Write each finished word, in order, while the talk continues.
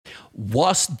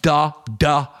what's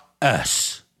the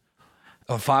S?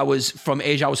 If I was from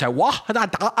Asia, I would say, what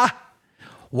the.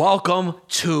 Welcome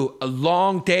to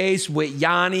Long Days with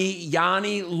Yanni.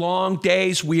 Yanni, Long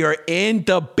Days. We are in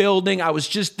the building. I was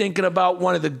just thinking about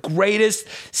one of the greatest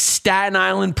Staten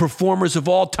Island performers of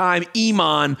all time,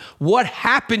 Iman. What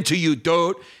happened to you,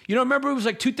 dude? You know, remember it was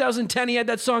like 2010, he had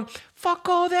that song, fuck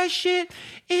all that shit,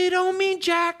 it don't mean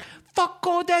jack. Fuck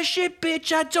all that shit,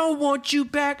 bitch, I don't want you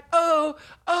back. Oh,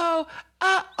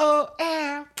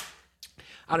 yeah.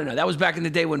 I don't know. That was back in the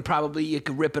day when probably you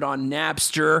could rip it on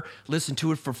Napster, listen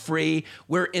to it for free.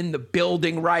 We're in the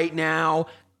building right now.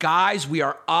 Guys, we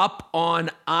are up on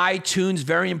iTunes.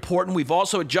 Very important. We've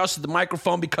also adjusted the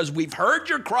microphone because we've heard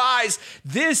your cries.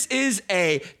 This is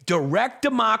a direct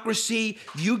democracy.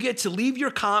 You get to leave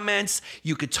your comments.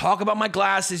 You could talk about my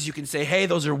glasses. You can say, hey,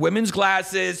 those are women's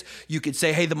glasses. You could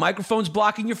say, hey, the microphone's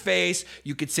blocking your face.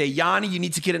 You could say, Yanni, you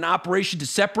need to get an operation to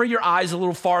separate your eyes a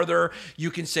little farther. You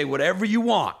can say whatever you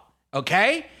want,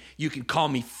 okay? You can call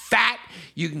me fat.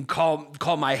 You can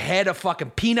call my head a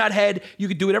fucking peanut head. You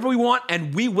can do whatever we want,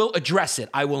 and we will address it.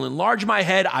 I will enlarge my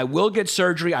head. I will get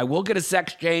surgery. I will get a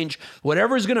sex change.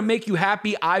 Whatever is going to make you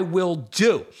happy, I will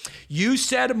do. You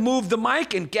said move the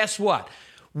mic, and guess what?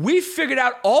 We figured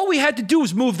out all we had to do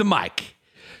was move the mic.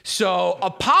 So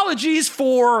apologies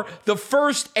for the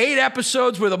first 8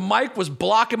 episodes where the mic was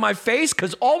blocking my face,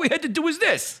 because all we had to do was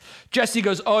this. Jesse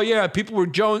goes, oh, yeah, people were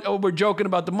joking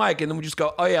about the mic. And then we just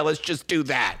go, oh, yeah, let's just do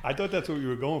that. I thought that's what you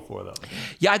were going for, though.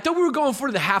 Yeah, I thought we were going for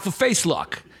the half a face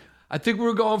look. I think we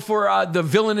were going for the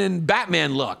villain in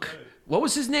Batman look. What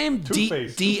was his name?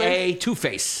 Two-Face.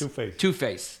 Two-Face. Two-Face.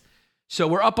 Two-Face. So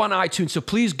we're up on iTunes. So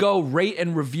please go rate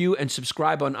and review and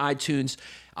subscribe on iTunes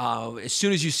as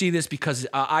soon as you see this, because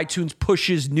iTunes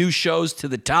pushes new shows to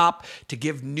the top to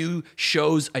give new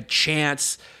shows a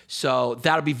chance. So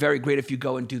that'll be very great if you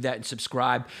go and do that and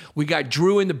subscribe. We got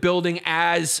Drew in the building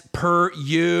as per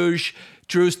usual.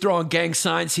 Drew's throwing gang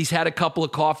signs. He's had a couple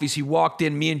of coffees. He walked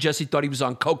in. Me and Jesse thought he was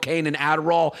on cocaine and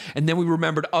Adderall. And then we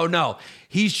remembered, oh no,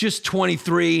 he's just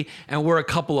 23 and we're a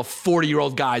couple of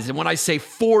 40-year-old guys. And when I say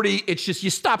 40, it's just you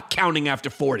stop counting after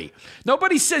 40.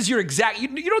 Nobody says you're exact.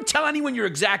 You don't tell anyone your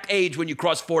exact age when you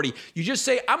cross 40. You just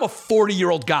say, I'm a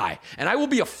 40-year-old guy. And I will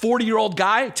be a 40-year-old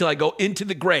guy till I go into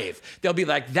the grave. They'll be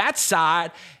like, that's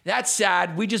sad. That's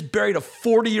sad. We just buried a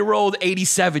 40-year-old,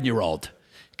 87-year-old.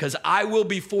 Because I will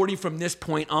be 40 from this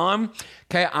point on.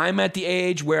 Okay, I'm at the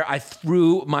age where I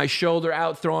threw my shoulder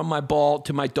out, throwing my ball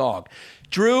to my dog.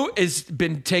 Drew has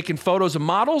been taking photos of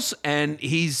models, and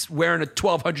he's wearing a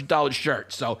 $1,200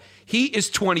 shirt. So he is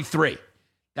 23.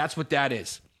 That's what that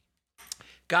is.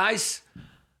 Guys,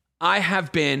 I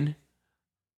have been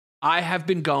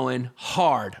going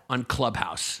hard on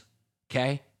Clubhouse.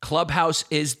 Okay? Clubhouse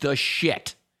is the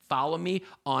shit. Follow me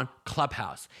on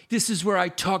Clubhouse. This is where I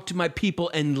talk to my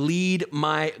people and lead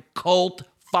my cult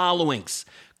followings.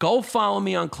 Go follow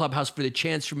me on Clubhouse for the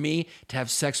chance for me to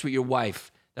have sex with your wife.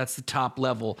 That's the top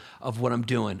level of what I'm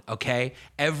doing, okay?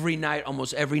 Every night,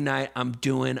 almost every night, I'm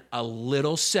doing a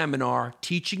little seminar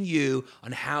teaching you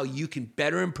on how you can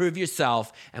better improve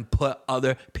yourself and put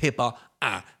other people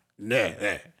on.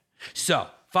 So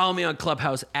follow me on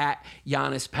Clubhouse at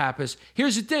Giannis Pappas.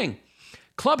 Here's the thing.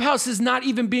 Clubhouse is not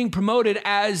even being promoted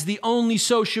as the only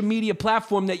social media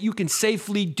platform that you can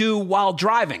safely do while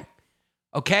driving,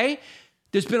 okay?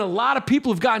 There's been a lot of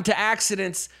people who've gotten to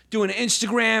accidents doing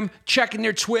Instagram, checking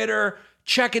their Twitter,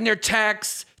 checking their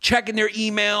texts, checking their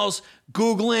emails,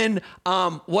 Googling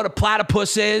what a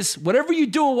platypus is, whatever you're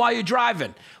doing while you're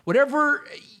driving, whatever,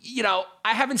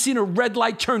 I haven't seen a red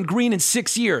light turn green in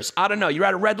 6 years. I don't know. You're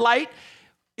at a red light.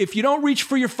 If you don't reach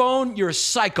for your phone, you're a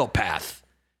psychopath.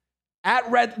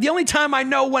 The only time I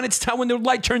know when when the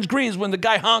light turns green is when the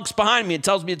guy honks behind me and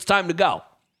tells me it's time to go.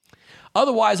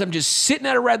 Otherwise, I'm just sitting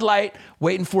at a red light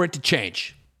waiting for it to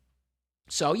change.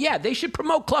 So yeah, they should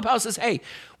promote Clubhouse as, hey,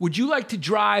 would you like to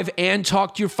drive and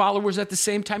talk to your followers at the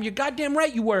same time? You're goddamn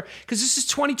right you were, because this is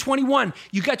 2021.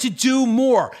 You got to do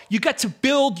more. You got to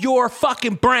build your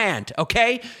fucking brand,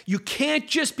 okay? You can't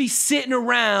just be sitting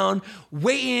around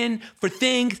waiting for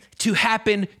things to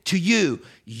happen to you.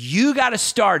 You got to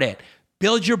start it.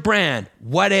 Build your brand.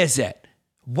 What is it?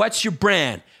 What's your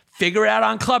brand? Figure it out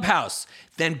on Clubhouse.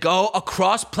 Then go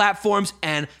across platforms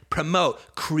and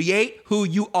promote. Create who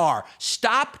you are.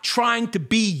 Stop trying to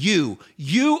be you.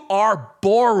 You are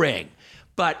boring.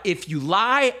 But if you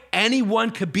lie, anyone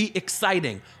could be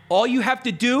exciting. All you have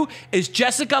to do is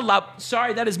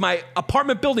sorry, that is my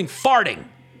apartment building farting.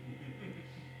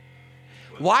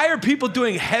 Why are people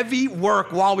doing heavy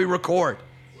work while we record?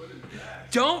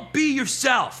 Don't be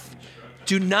yourself.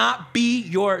 Do not be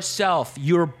yourself.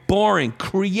 You're boring.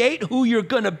 Create who you're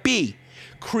going to be.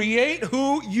 Create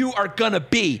who you are going to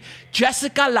be.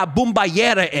 Jessica La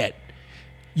Bomballera it.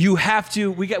 You have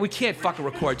to, we can't fucking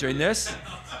record during this.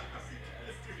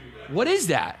 What is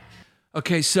that?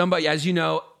 Okay, somebody, as you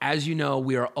know,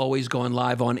 we are always going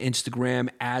live on Instagram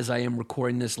as I am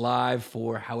recording this live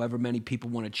for however many people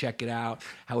want to check it out,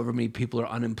 however many people are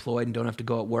unemployed and don't have to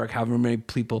go at work, however many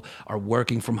people are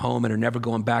working from home and are never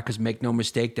going back because make no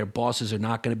mistake, their bosses are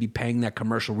not going to be paying that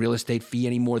commercial real estate fee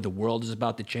anymore. The world is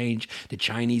about to change. The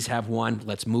Chinese have won.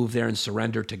 Let's move there and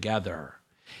surrender together.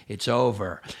 It's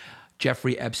over.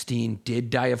 Jeffrey Epstein did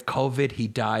die of COVID. He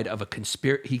died of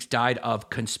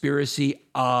conspiracy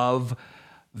of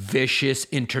vicious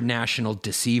international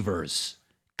deceivers.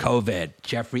 COVID.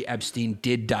 Jeffrey Epstein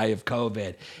did die of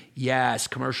COVID. Yes,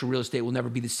 commercial real estate will never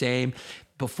be the same.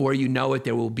 Before you know it,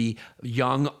 there will be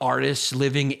young artists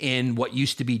living in what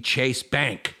used to be Chase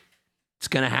Bank. It's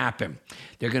going to happen.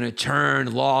 They're going to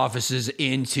turn law offices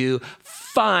into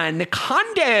fun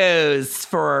condos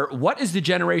for what is the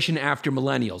generation after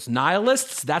millennials?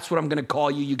 Nihilists? That's what I'm going to call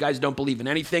you. You guys don't believe in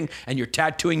anything, and you're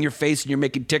tattooing your face and you're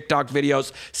making TikTok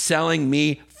videos selling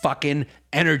me fucking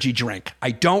energy drink.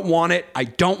 I don't want it. I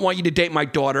don't want you to date my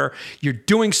daughter. You're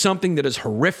doing something that is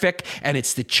horrific, and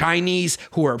it's the Chinese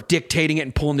who are dictating it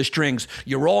and pulling the strings.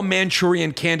 You're all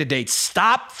Manchurian candidates.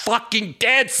 Stop fucking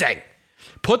dancing.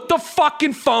 Put the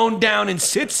fucking phone down and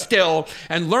sit still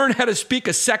and learn how to speak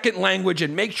a second language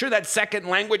and make sure that second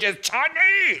language is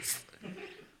Chinese.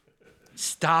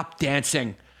 Stop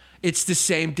dancing. It's the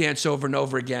same dance over and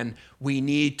over again. We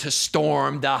need to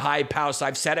storm the hype house.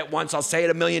 I've said it once. I'll say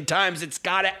it 1,000,000 times. It's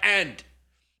got to end.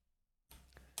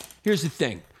 Here's the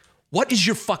thing. What is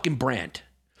your fucking brand?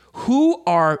 Who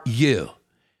are you?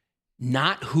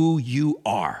 Not who you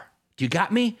are. Do you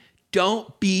got me?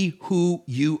 Don't be who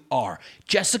you are.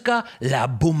 Jessica La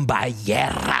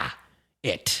Bomballera.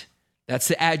 It. That's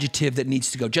the adjective that needs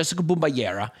to go. Jessica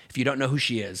Bomballera, if you don't know who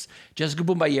she is. Jessica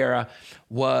Bomballera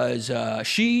was,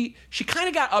 she kind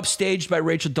of got upstaged by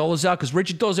Rachel Dolezal because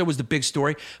Rachel Dolezal was the big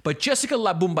story, but Jessica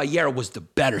La Bomballera was the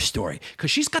better story because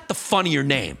she's got the funnier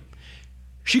name.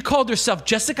 She called herself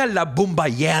Jessica La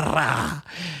Bomballera.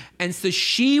 And so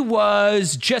she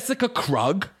was Jessica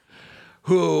Krug,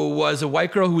 who was a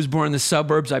white girl who was born in the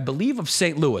suburbs, I believe, of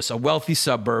St. Louis, a wealthy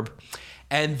suburb.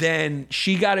 And then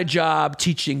she got a job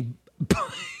teaching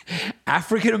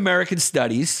African-American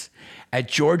studies at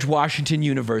George Washington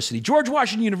University. George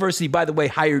Washington University, by the way,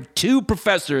 hired 2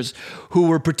 professors who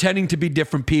were pretending to be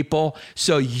different people.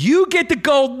 So you get the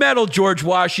gold medal, George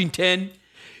Washington.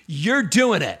 You're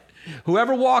doing it.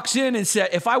 Whoever walks in and said,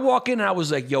 if I walk in and I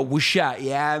was like, yo, what's up?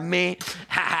 Yeah, man.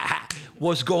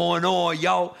 What's going on,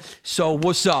 yo? So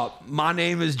what's up? My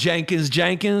name is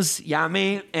Jenkins. Yeah, I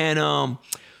mean, and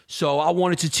so I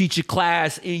wanted to teach a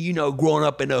class, and growing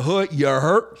up in the hood, you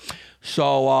heard.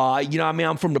 So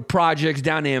I'm from the projects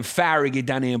down there in Farragut,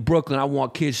 down there in Brooklyn. I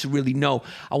want kids to really know.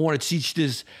 I want to teach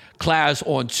this class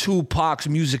on Tupac's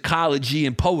musicology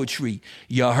and poetry.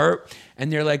 You heard?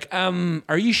 And they're like,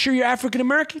 are you sure you're African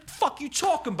American? What the fuck you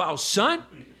talking about, son?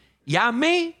 Yeah, I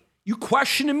mean, you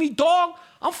questioning me, dog?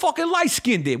 I'm fucking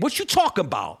light-skinned. What you talking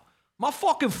about? My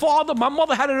fucking father, my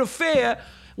mother had an affair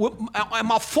with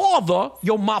my father.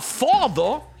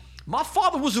 My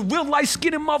father was a real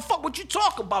light-skinned motherfucker. What you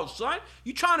talking about, son?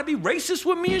 You trying to be racist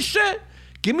with me and shit?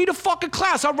 Give me the fucking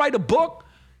class. I'll write a book.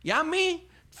 You know what I mean?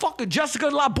 Fucking Jessica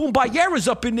La Bomballera's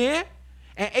up in there.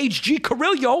 And H.G.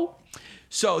 Carrillo.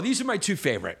 So these are my 2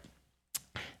 favorite.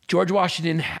 George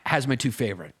Washington has my 2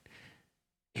 favorite.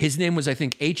 His name was, I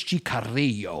think, H.G.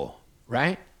 Carrillo.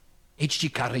 Right? H.G.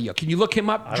 Carrillo. Can you look him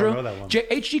up, Drew? I don't know that one.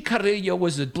 H.G. Carrillo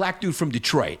was a black dude from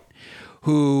Detroit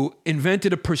who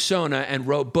invented a persona and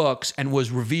wrote books and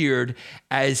was revered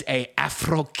as a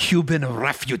Afro-Cuban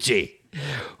refugee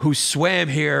who swam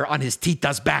here on his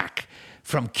tita's back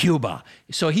from Cuba.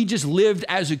 So he just lived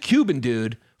as a Cuban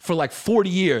dude for like 40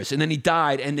 years, and then he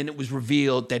died, and then it was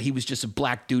revealed that he was just a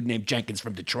black dude named Jenkins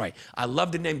from Detroit. I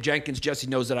love the name Jenkins. Jesse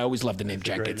knows that I always love the name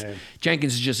Jenkins.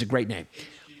 Jenkins is just a great name.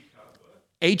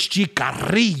 H.G.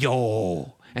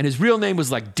 Carrillo. And his real name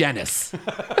was like Dennis,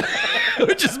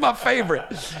 which is my favorite.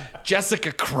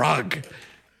 Jessica Krug.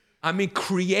 I mean,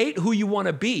 create who you want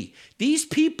to be. These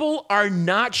people are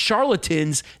not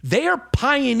charlatans. They are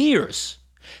pioneers.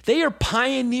 They are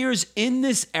pioneers in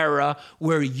this era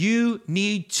where you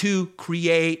need to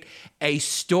create a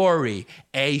story,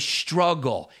 a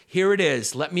struggle. Here it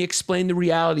is. Let me explain the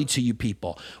reality to you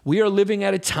people. We are living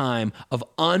at a time of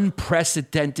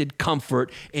unprecedented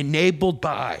comfort enabled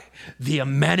by the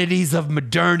amenities of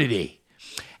modernity.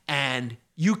 And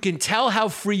You can tell how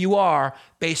free you are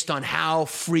based on how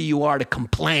free you are to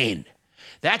complain.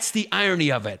 That's the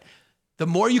irony of it. The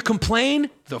more you complain,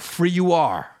 the free you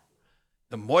are.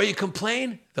 The more you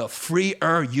complain, the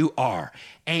freer you are.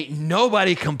 Ain't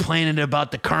nobody complaining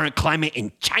about the current climate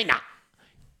in China.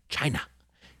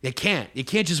 They can't. You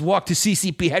can't just walk to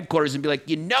CCP headquarters and be like,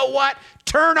 you know what?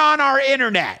 Turn on our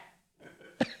internet.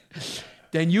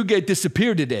 Then you get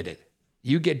disappeared.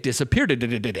 You get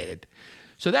disappeared.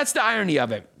 So that's the irony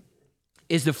of it.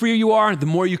 Is the freer you are, the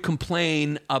more you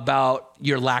complain about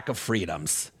your lack of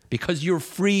freedoms because you're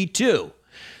free too.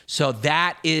 So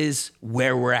that is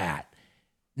where we're at.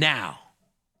 Now,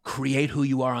 create who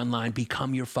you are online.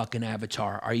 Become your fucking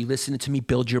avatar. Are you listening to me?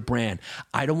 Build your brand.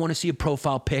 I don't want to see a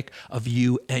profile pic of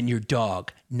you and your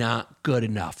dog. Not good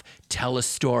enough. Tell a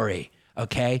story,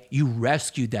 okay? You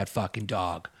rescued that fucking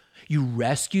dog. You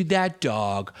rescued that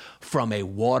dog from a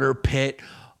water pit,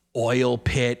 oil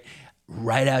pit,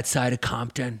 right outside of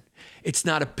Compton. It's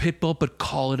not a pit bull, but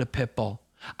call it a pit bull.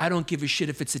 I don't give a shit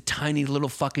if it's a tiny little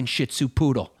fucking Shih Tzu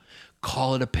poodle.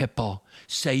 Call it a pit bull.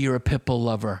 Say you're a pit bull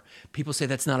lover. People say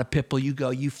that's not a pit bull. You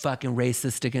go, you fucking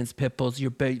racist against pit bulls.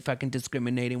 You're fucking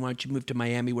discriminating. Why don't you move to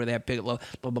Miami where they have pit bull?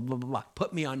 Blah, blah, blah, blah, blah.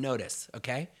 Put me on notice,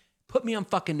 okay? Put me on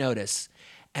fucking notice.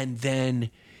 And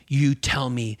then you tell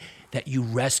me that you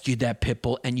rescued that pit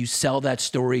bull and you sell that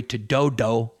story to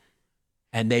Dodo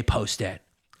and they post it.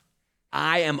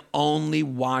 I am only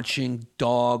watching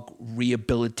dog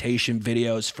rehabilitation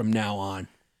videos from now on.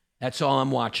 That's all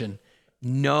I'm watching.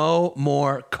 No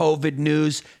more COVID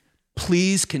news.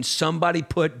 Please, can somebody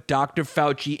put Dr.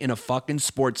 Fauci in a fucking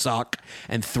sports sock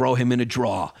and throw him in a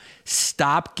drawer?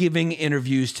 Stop giving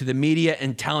interviews to the media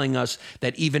and telling us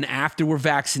that even after we're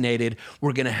vaccinated,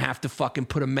 we're going to have to fucking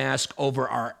put a mask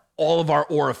over all of our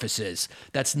orifices.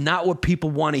 That's not what people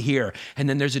want to hear. And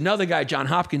then there's another guy, John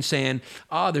Hopkins, saying,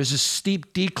 there's a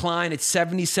steep decline. It's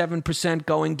 77%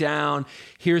 going down.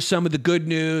 Here's some of the good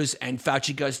news. And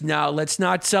Fauci goes, no, let's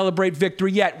not celebrate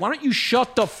victory yet. Why don't you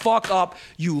shut the fuck up,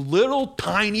 you little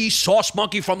tiny sauce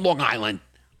monkey from Long Island?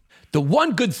 The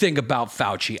one good thing about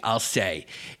Fauci, I'll say,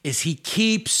 is he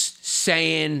keeps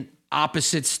saying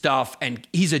opposite stuff, and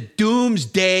he's a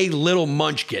doomsday little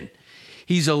munchkin.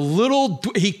 He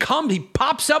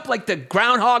pops up like the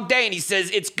Groundhog Day and he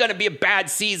says, it's going to be a bad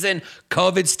season.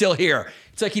 COVID's still here.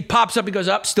 It's like he pops up, he goes,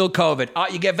 still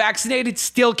COVID. You get vaccinated,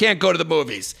 still can't go to the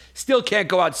movies. Still can't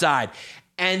go outside.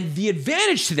 And the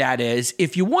advantage to that is,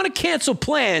 if you want to cancel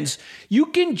plans, you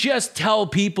can just tell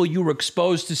people you were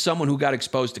exposed to someone who got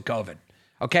exposed to COVID.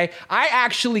 Okay, I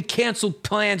actually canceled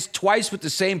plans twice with the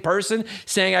same person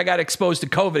saying I got exposed to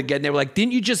COVID again. They were like,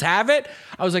 didn't you just have it?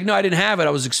 I was like, no, I didn't have it.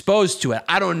 I was exposed to it.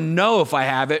 I don't know if I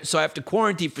have it, so I have to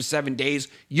quarantine for 7 days.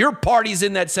 Your party's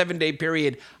in that 7-day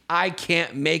period. I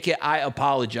can't make it. I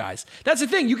apologize. That's the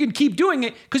thing. You can keep doing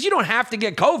it because you don't have to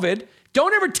get COVID.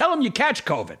 Don't ever tell them you catch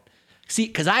COVID. See,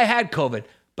 because I had COVID,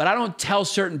 but I don't tell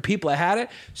certain people I had it,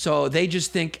 so they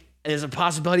just think there's a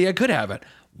possibility I could have it.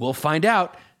 We'll find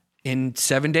out. In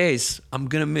 7 days, I'm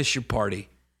going to miss your party.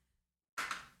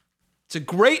 It's a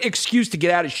great excuse to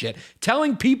get out of shit.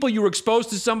 Telling people you were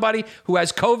exposed to somebody who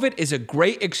has COVID is a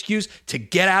great excuse to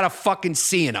get out of fucking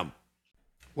seeing them.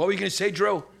 What were you going to say,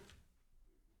 Drew?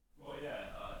 Well, yeah,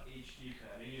 H.G.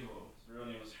 Carrillo. His real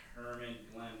name was Herman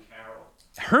Glenn Carroll.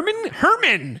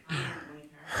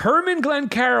 Herman Glenn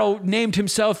Carroll named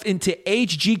himself into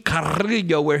H.G.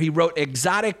 Carrillo, where he wrote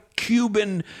exotic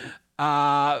Cuban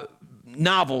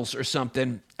novels or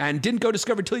something, and didn't go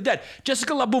discovered till he died.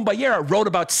 Jessica La Bomballera wrote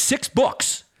about 6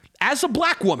 books as a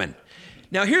black woman.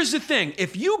 Now, here's the thing.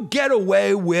 If you get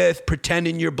away with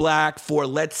pretending you're black for,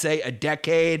 let's say, a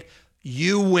decade,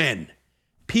 you win.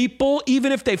 People,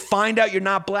 even if they find out you're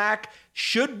not black,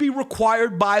 should be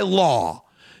required by law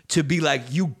to be like,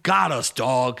 you got us,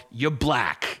 dog. You're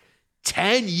black.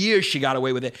 10 years she got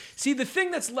away with it. See, the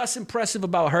thing that's less impressive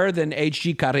about her than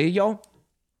H.G. Carrillo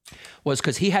was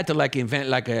because he had to invent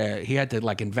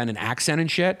an accent and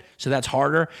shit, so that's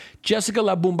harder. Jessica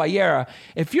La Bomballera,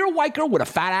 if you're a white girl with a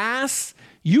fat ass,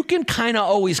 you can kind of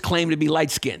always claim to be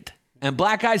light-skinned. And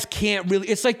black guys can't really,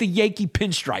 it's like the Yankee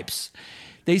pinstripes.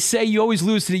 They say you always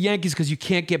lose to the Yankees because you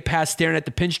can't get past staring at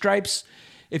the pinstripes.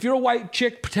 If you're a white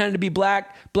chick pretending to be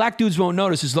black dudes won't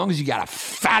notice as long as you got a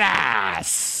fat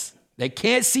ass. They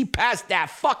can't see past that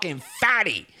fucking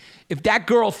fatty. If that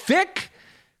girl thick,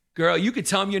 girl, you could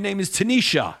tell them your name is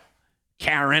Tanisha,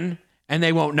 Karen, and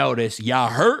they won't notice. Ya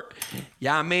hurt?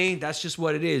 Yeah, I mean, that's just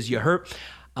what it is. You hurt?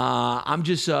 I'm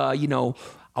just, I want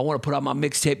to put out my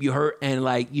mixtape, You Hurt, and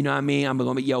I'm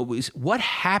going to be, what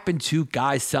happened to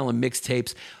guys selling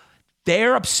mixtapes?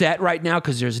 They're upset right now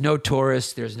because there's no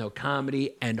tourists, there's no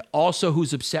comedy, and also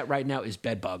who's upset right now is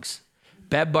bedbugs.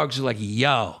 Bedbugs are like,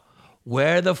 yo,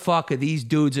 where the fuck are these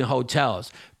dudes in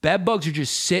hotels? Bedbugs are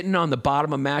just sitting on the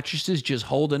bottom of mattresses, just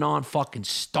holding on, fucking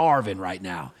starving right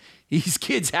now. These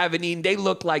kids haven't eaten. They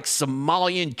look like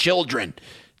Somalian children,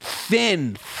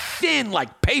 thin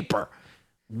like paper,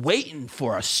 waiting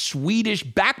for a Swedish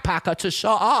backpacker to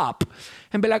show up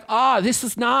and be like, this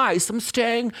is nice. I'm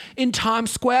staying in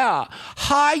Times Square.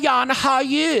 Hi, Jan, how are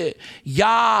you?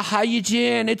 Yeah, how you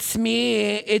doing? It's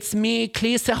me,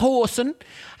 Klise Horsen.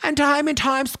 And I'm in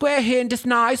Times Square here in this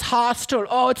nice hostel.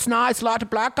 Oh, it's nice, a lot of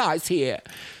black guys here.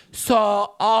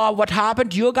 So, what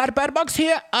happened? You got bedbugs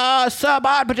here? So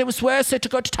bad, but it was worth it to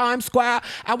go to Times Square.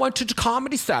 I went to the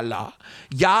Comedy Cellar.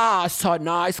 Yeah, so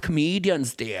nice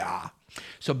comedians there.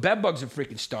 So bedbugs are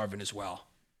freaking starving as well.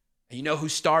 And you know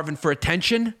who's starving for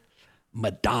attention?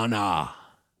 Madonna.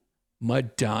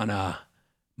 Can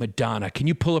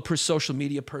you pull up her social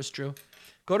media purse, Drew?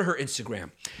 Go to her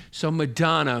Instagram. So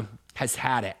Madonna has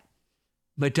had it.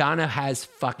 Madonna has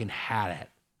fucking had it,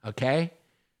 okay?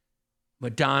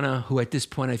 Madonna, who at this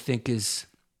point I think is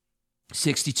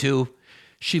 62,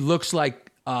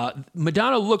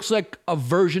 Madonna looks like a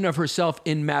version of herself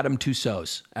in Madame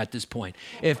Tussauds at this point.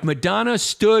 If Madonna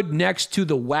stood next to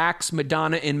the wax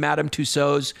Madonna in Madame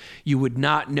Tussauds, you would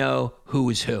not know who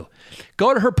is who.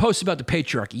 Go to her post about the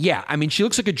patriarchy. Yeah, I mean, she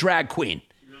looks like a drag queen.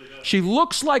 She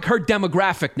looks like her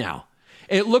demographic now.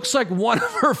 It looks like one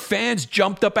of her fans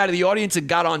jumped up out of the audience and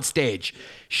got on stage.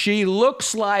 She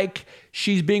looks like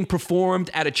she's being performed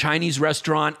at a Chinese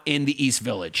restaurant in the East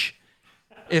Village.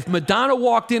 If Madonna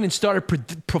walked in and started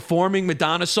performing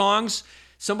Madonna songs,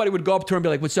 somebody would go up to her and be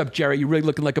like, what's up, Jerry? You're really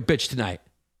looking like a bitch tonight.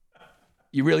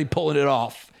 You're really pulling it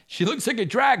off. She looks like a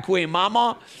drag queen,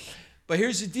 mama. But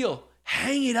here's the deal.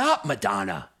 Hang it up,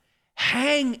 Madonna.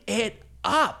 Hang it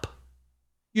up.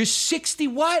 You're 60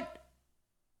 what?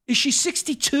 Is she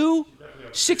 62?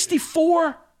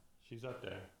 64? She's up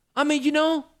there. I mean, you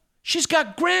know, she's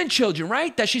got grandchildren,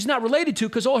 right? That she's not related to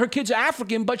because all her kids are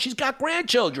African, but she's got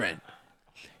grandchildren.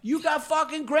 You got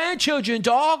fucking grandchildren,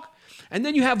 dog. And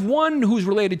then you have one who's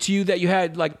related to you that you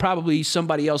had like probably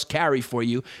somebody else carry for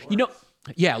you. Lourdes. You know,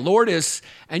 yeah, Lourdes.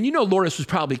 And you know Lourdes was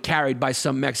probably carried by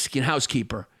some Mexican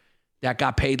housekeeper that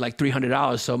got paid like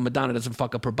 $300 so Madonna doesn't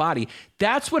fuck up her body.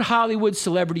 That's what Hollywood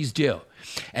celebrities do.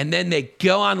 And then they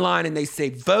go online and they say,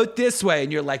 vote this way.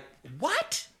 And you're like,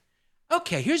 what?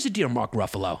 Okay, here's the deal, Mark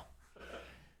Ruffalo.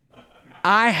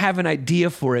 I have an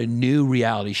idea for a new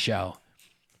reality show.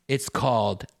 It's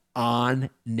called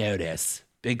On Notice.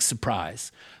 Big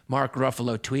surprise. Mark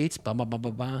Ruffalo tweets, blah, blah, blah,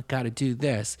 blah, blah. Got to do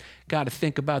this. Got to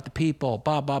think about the people,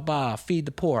 blah, blah, blah. Feed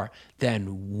the poor.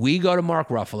 Then we go to Mark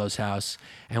Ruffalo's house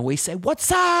and we say,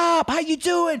 what's up? How you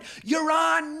doing? You're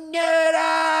on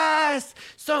Notice.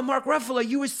 So Mark Ruffalo,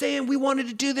 you were saying we wanted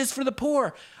to do this for the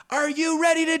poor. Are you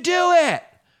ready to do it?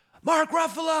 Mark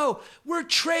Ruffalo, we're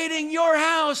trading your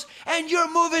house and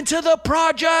you're moving to the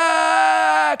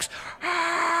projects.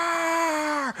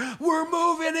 We're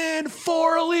moving in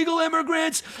 4 illegal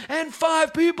immigrants and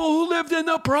 5 people who lived in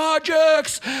the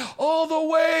projects all the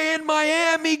way in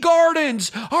Miami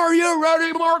Gardens. Are you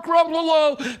ready, Mark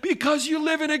Ruffalo? Because you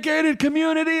live in a gated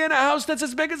community in a house that's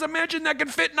as big as a mansion that can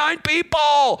fit 9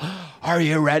 people. Are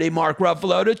you ready, Mark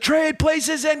Ruffalo, to trade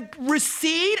places and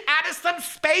recede out of some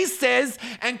spaces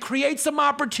and create some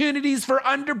opportunities for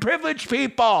underprivileged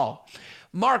people?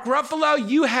 Mark Ruffalo,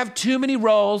 you have too many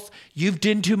roles. You've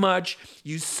done too much.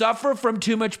 You suffer from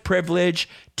too much privilege.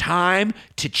 Time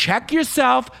to check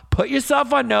yourself, put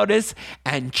yourself on notice,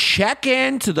 and check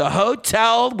in to the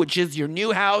hotel, which is your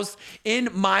new house in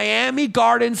Miami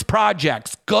Gardens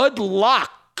Projects. Good luck.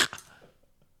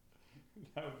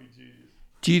 That would be genius.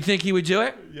 Do you think he would do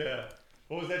it? Yeah.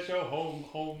 What was that show? Home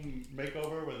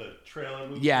Makeover with a trailer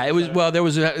movie? Yeah, it was. Well, there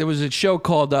was a show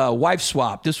called Wife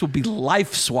Swap. This would be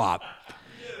Life Swap.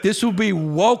 This will be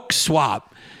Woke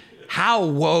Swap. How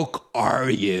woke are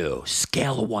you?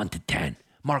 Scale of 1 to 10.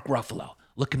 Mark Ruffalo,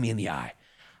 look at me in the eye.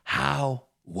 How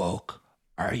woke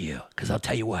are you? Because I'll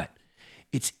tell you what,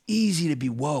 it's easy to be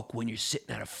woke when you're sitting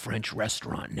at a French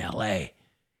restaurant in L.A.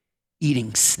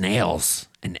 eating snails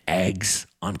and eggs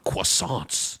on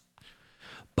croissants.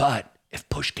 But if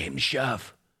push came to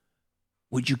shove,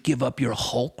 would you give up your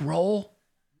Hulk role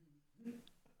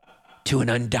to an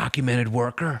undocumented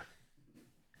worker?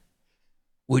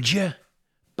 Would you?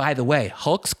 By the way,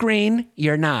 Hulk's green,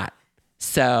 you're not.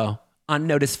 So, on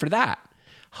notice for that.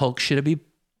 Hulk should be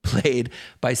played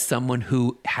by someone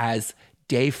who has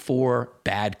day 4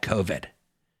 bad COVID,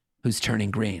 who's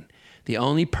turning green. The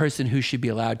only person who should be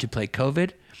allowed to play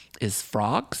COVID is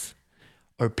frogs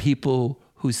or people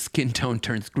whose skin tone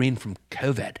turns green from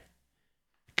COVID.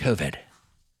 COVID.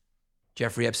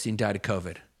 Jeffrey Epstein died of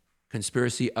COVID.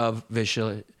 Conspiracy of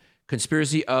vicious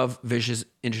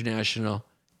international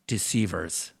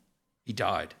deceivers. He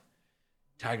died.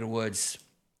 Tiger Woods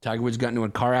got into a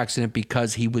car accident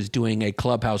because he was doing a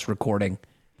Clubhouse recording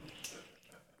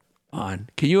on.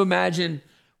 Can you imagine?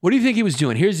 What do you think he was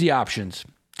doing? Here's the options.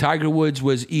 Tiger Woods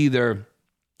was either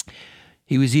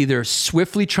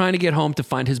swiftly trying to get home to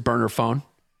find his burner phone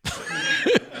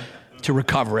to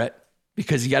recover it,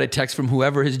 because he got a text from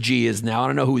whoever his G is now. I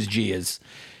don't know who his G is,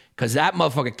 because that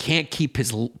motherfucker can't keep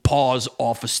his paws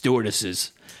off of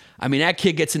stewardesses. I mean, that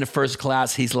kid gets into first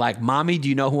class. He's like, "Mommy, do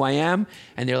you know who I am?"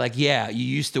 And they're like, "Yeah, you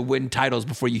used to win titles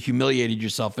before you humiliated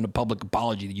yourself in a public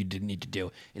apology that you didn't need to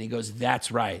do." And he goes,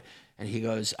 "That's right." And he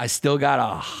goes, "I still got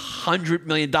 $100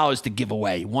 million to give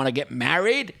away. You want to get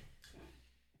married?"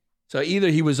 So either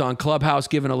he was on Clubhouse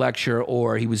giving a lecture,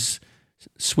 or he was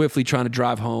swiftly trying to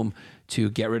drive home to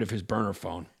get rid of his burner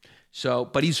phone. So,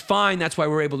 but he's fine. That's why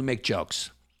we're able to make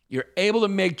jokes. You're able to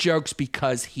make jokes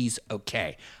because he's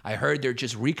okay. I heard they're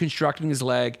just reconstructing his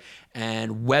leg,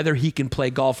 and whether he can play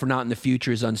golf or not in the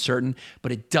future is uncertain,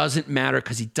 but it doesn't matter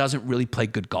because he doesn't really play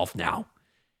good golf now.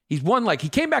 He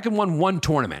came back and won one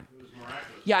tournament. It was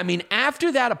miraculous. Yeah, I mean,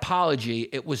 after that apology,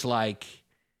 it was like,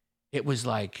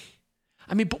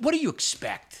 I mean, but what do you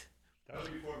expect? That was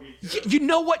before me too. You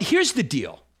know what? Here's the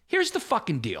deal. Here's the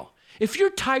fucking deal. If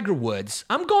you're Tiger Woods,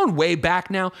 I'm going way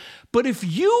back now, but if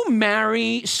you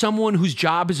marry someone whose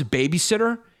job is a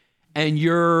babysitter and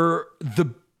you're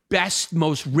the best,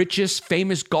 most richest,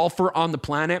 famous golfer on the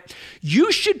planet,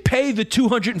 you should pay the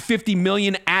 $250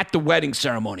 million at the wedding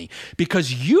ceremony,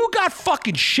 because you got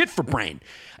fucking shit for brain.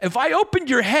 If I opened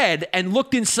your head and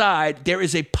looked inside, there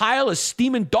is a pile of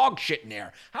steaming dog shit in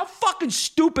there. How fucking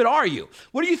stupid are you?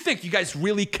 What do you think? You guys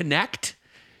really connect?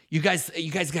 You guys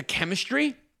got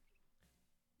chemistry?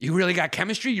 You really got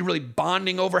chemistry? You're really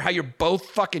bonding over how you're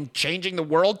both fucking changing the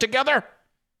world together?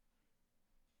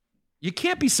 You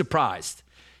can't be surprised.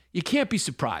 You can't be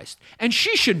surprised. And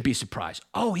she shouldn't be surprised.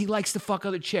 Oh, he likes to fuck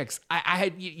other chicks.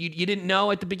 You didn't know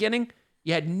at the beginning?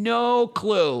 You had no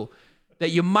clue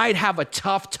that you might have a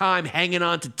tough time hanging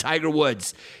on to Tiger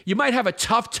Woods. You might have a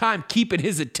tough time keeping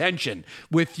his attention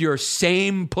with your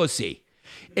same pussy.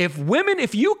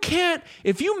 If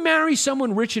you marry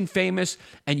someone rich and famous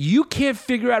and you can't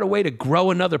figure out a way to grow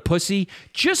another pussy,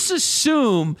 just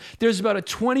assume there's about a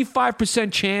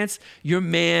 25% chance your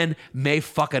man may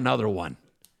fuck another one.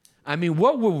 I mean,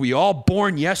 what were we all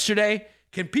born yesterday?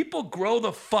 Can people grow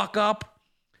the fuck up?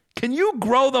 Can you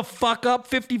grow the fuck up,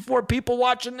 54 people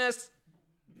watching this?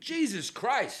 Jesus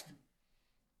Christ.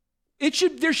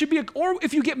 There should be or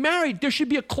if you get married, there should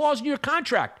be a clause in your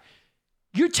contract.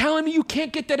 You're telling me you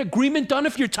can't get that agreement done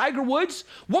if you're Tiger Woods?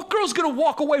 What girl's going to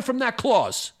walk away from that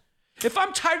clause? If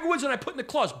I'm Tiger Woods and I put in the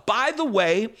clause, by the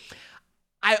way,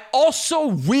 I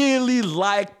also really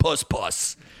like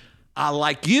puss. I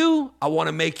like you. I want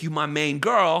to make you my main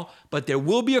girl, but there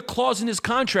will be a clause in his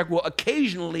contract where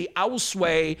occasionally I will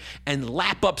sway and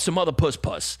lap up some other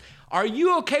puss. Are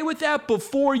you okay with that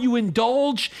before you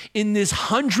indulge in this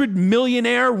 100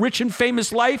 millionaire rich and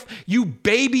famous life, you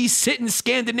babysitting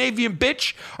Scandinavian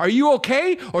bitch? Are you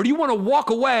okay? Or do you want to walk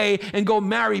away and go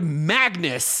marry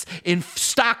Magnus in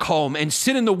Stockholm and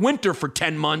sit in the winter for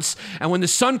 10 months, and when the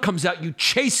sun comes out, you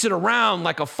chase it around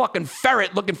like a fucking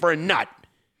ferret looking for a nut?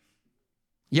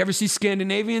 You ever see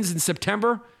Scandinavians in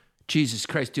September? Jesus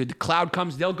Christ, dude, the cloud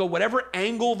comes, they'll go whatever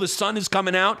angle the sun is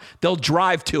coming out, they'll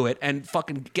drive to it and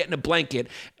fucking get in a blanket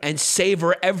and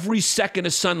savor every second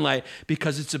of sunlight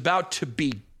because it's about to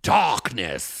be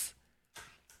darkness.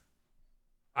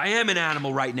 I am an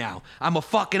animal right now. I'm a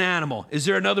fucking animal. Is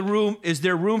there another room? Is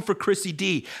there room for Chrissy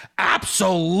D?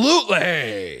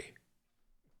 Absolutely.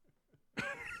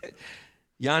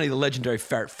 Yanni, the legendary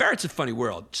ferret. Ferret's a funny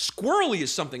world. Squirrely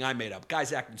is something I made up.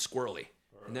 Guys acting squirrely.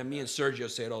 And then me and Sergio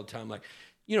say it all the time, like,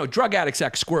 drug addicts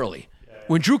act squirrely. Yeah.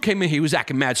 When Drew came in, he was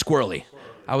acting mad squirrely.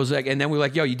 I was like, and then we were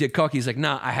like, yo, you did coke? He's like,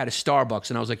 nah, I had a Starbucks.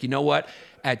 And I was like, you know what?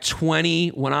 At 20,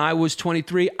 when I was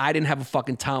 23, I didn't have a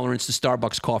fucking tolerance to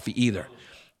Starbucks coffee either.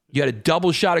 You had a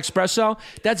double shot espresso?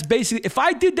 That's basically, if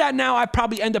I did that now, I'd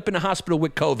probably end up in the hospital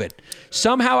with COVID.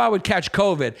 Somehow I would catch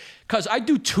COVID because I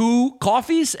do 2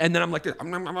 coffees and then I'm like,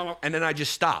 and then I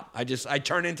just stop. I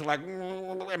turn into like,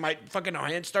 and my fucking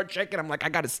hands start shaking. I'm like, I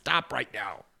got to stop right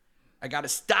now. I got to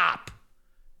stop.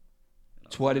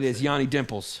 That's what it is. Yanni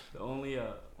Dimples. The only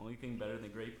thing better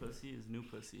than great pussy is new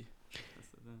pussy. That's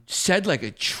the thing. Said like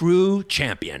a true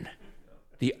champion.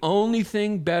 The only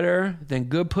thing better than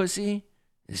good pussy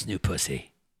is new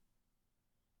pussy.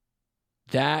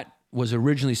 That was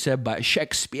originally said by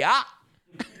Shakespeare.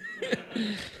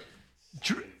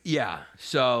 Yeah,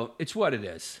 so it's what it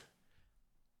is.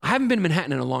 I haven't been in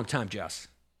Manhattan in a long time, Jess.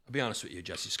 I'll be honest with you,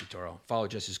 Jesse Scutaro. Follow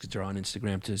Jesse Scutaro on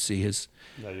Instagram to see his...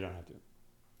 No, you don't have to.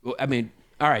 Well, I mean,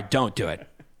 all right, don't do it.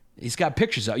 He's got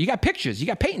pictures up. You got pictures. You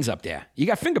got paintings up there. You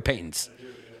got finger paintings.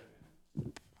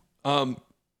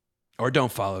 Or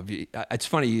don't follow. It's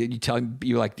funny. You tell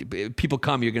you like people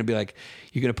come. You're gonna be like,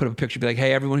 you're gonna put up a picture. Be like,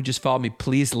 hey, everyone who just followed me,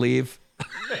 please leave.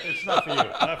 It's not for you.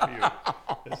 Not for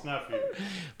you. It's not for you.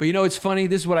 But you know, it's funny.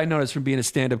 This is what I noticed from being a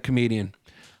stand-up comedian,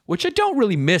 which I don't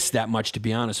really miss that much, to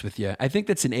be honest with you. I think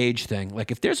that's an age thing. Like,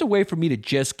 if there's a way for me to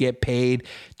just get paid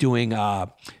doing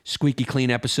squeaky clean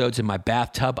episodes in my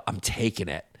bathtub, I'm taking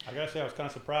it. I gotta say, I was kind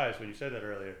of surprised when you said that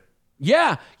earlier.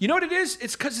 Yeah. You know what it is?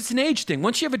 It's because it's an age thing.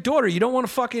 Once you have a daughter, you don't want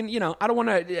to fucking, I don't want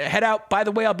to head out. By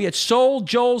the way, I'll be at Soul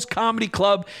Joel's Comedy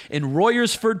Club in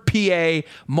Royersford, PA,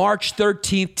 March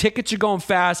 13th. Tickets are going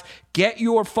fast. Get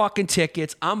your fucking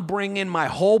tickets. I'm bringing my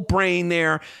whole brain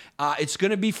there. It's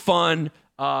going to be fun.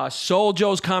 Soul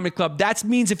Joe's Comedy Club. That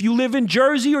means if you live in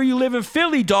Jersey or you live in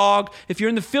Philly, dog, if you're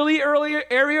in the Philly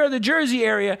area or the Jersey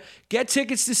area, get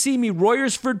tickets to see me,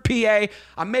 Royersford, PA.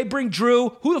 I may bring Drew.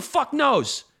 Who the fuck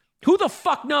knows? Who the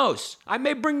fuck knows? I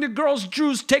may bring the girls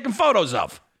Drew's taking photos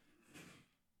of.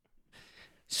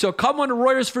 So come on to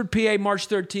Royersford, PA, March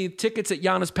 13th. Tickets at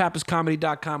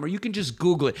YanisPapasComedy.com, or you can just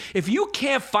Google it. If you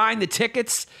can't find the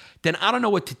tickets, then I don't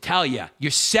know what to tell you. You're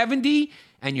 70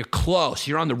 and you're close.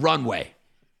 You're on the runway.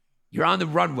 You're on the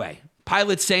runway.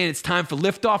 Pilot's saying it's time for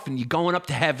liftoff and you're going up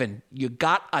to heaven. You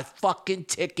got a fucking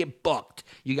ticket booked.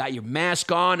 You got your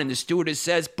mask on and the stewardess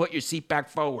says, put your seat back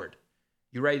forward.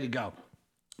 You're ready to go.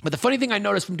 But the funny thing I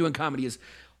noticed from doing comedy is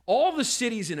all the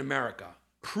cities in America,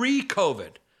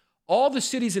 pre-COVID, all the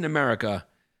cities in America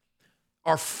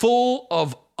are full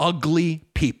of ugly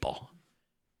people.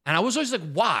 And I was always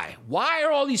like, why? Why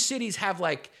are all these cities have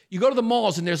like, you go to the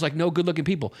malls and there's like no good looking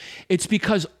people? It's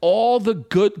because all the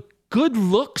good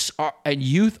looks and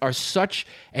youth are such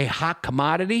a hot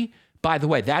commodity. By the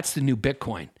way, that's the new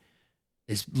Bitcoin,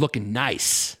 is looking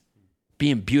nice,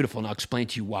 being beautiful, and I'll explain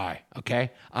to you why, okay?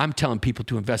 I'm telling people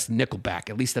to invest in Nickelback.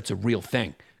 At least that's a real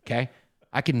thing, okay?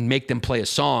 I can make them play a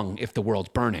song if the world's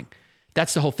burning.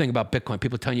 That's the whole thing about Bitcoin.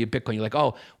 People telling you Bitcoin, you're like,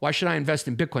 oh, why should I invest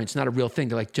in Bitcoin? It's not a real thing.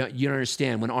 They're like, you don't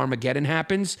understand. When Armageddon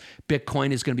happens,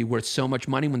 Bitcoin is going to be worth so much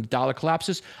money when the dollar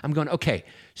collapses. I'm going, okay,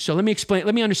 so let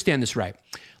me understand this right.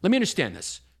 Let me understand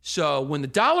this. So when the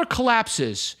dollar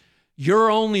collapses,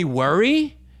 your only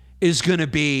worry is going to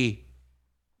be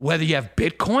whether you have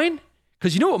Bitcoin?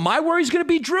 Because you know what my worry is going to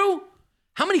be, Drew?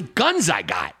 How many guns I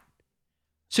got.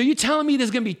 So you're telling me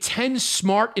there's going to be 10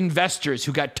 smart investors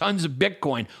who got tons of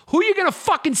Bitcoin. Who are you going to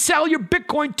fucking sell your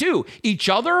Bitcoin to? Each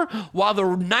other? While the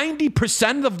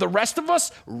 90% of the rest of us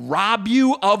rob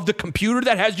you of the computer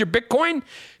that has your Bitcoin?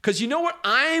 Because you know what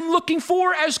I'm looking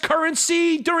for as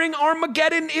currency during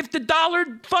Armageddon if the dollar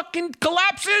fucking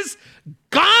collapses?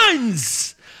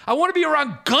 Guns! I want to be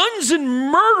around guns and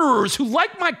murderers who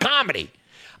like my comedy.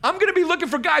 I'm going to be looking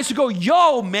for guys who go,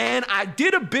 yo, man, I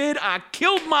did a bid. I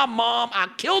killed my mom. I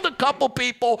killed a couple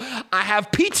people. I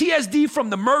have PTSD from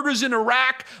the murders in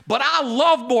Iraq, but I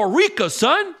love Morica,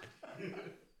 son.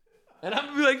 And I'm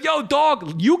going to be like, yo,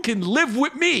 dog, you can live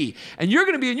with me. And you're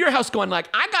going to be in your house going like,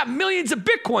 I got millions of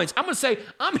Bitcoins. I'm going to say,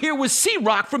 I'm here with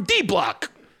C-Rock from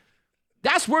D-Block.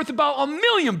 That's worth about 1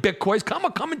 million Bitcoins.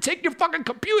 Come and take your fucking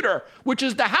computer, which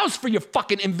is the house for your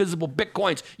fucking invisible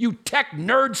Bitcoins. You tech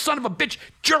nerd, son of a bitch,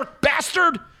 jerk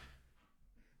bastard.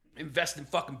 Invest in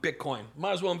fucking Bitcoin.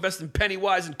 Might as well invest in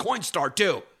Pennywise and Coinstar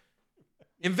too.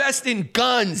 Invest in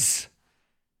guns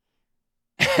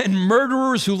and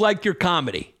murderers who like your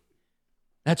comedy.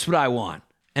 That's what I want.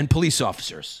 And police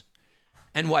officers.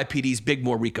 NYPD's big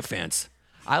Morica fans.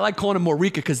 I like calling him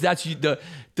Morica because that's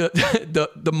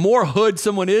the more hood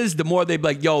someone is, the more they be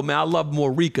like, yo, man, I love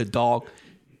Morica, dog.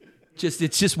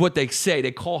 It's just what they say.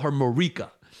 They call her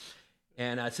Morica.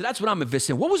 And so that's what I'm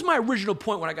investing in. What was my original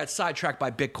point when I got sidetracked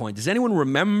by Bitcoin? Does anyone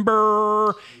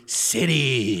remember?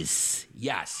 Cities.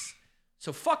 Yes.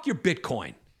 So fuck your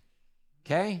Bitcoin.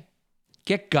 Okay?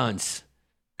 Get guns.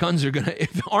 Guns are going to,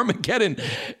 if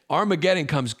Armageddon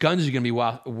comes, guns are going to be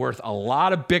worth a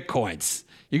lot of Bitcoins.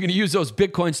 You're going to use those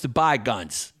Bitcoins to buy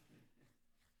guns.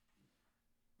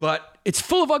 But it's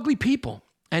full of ugly people.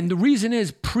 And the reason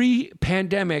is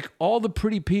pre-pandemic, all the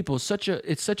pretty people, it's such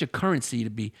a currency to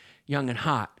be young and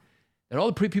hot, that all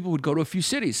the pretty people would go to a few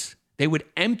cities. They would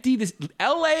empty this,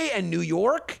 LA and New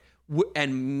York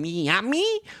and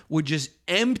Miami would just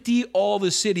empty all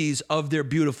the cities of their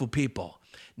beautiful people.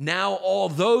 Now all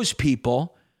those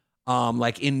people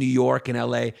like in New York and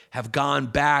LA, have gone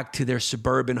back to their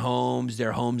suburban homes,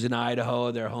 their homes in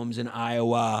Idaho, their homes in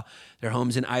Iowa, their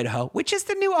homes in Idaho, which is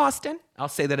the new Austin. I'll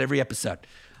say that every episode.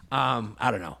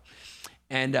 I don't know.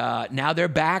 And now they're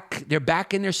back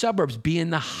in their suburbs being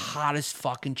the hottest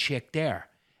fucking chick there.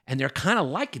 And they're kind of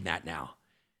liking that now,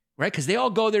 right? Because they all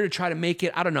go there to try to make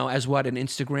it, I don't know, as what, an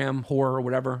Instagram whore or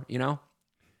whatever, you know?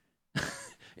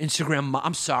 I'm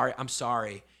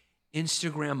sorry.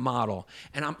 Instagram model.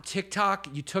 And I'm TikTok,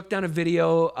 you took down a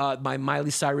video, my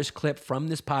Miley Cyrus clip from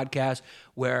this podcast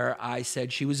where I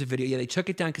said she was a video. Yeah, they took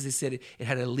it down because they said it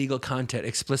had illegal content,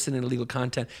 explicit and illegal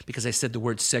content, because I said the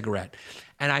word cigarette.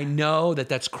 And I know that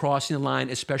that's crossing the line,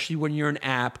 especially when you're an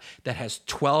app that has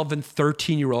 12 and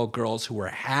 13-year-old girls who are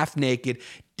half naked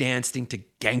dancing to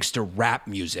gangster rap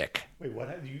music. Wait,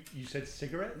 what? You said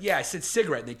cigarette? Yeah, I said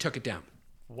cigarette and they took it down.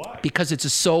 Why? Because it's a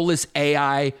soulless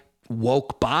AI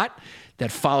woke bot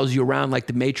that follows you around like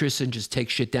the Matrix and just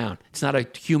takes shit down. It's not a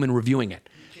human reviewing it.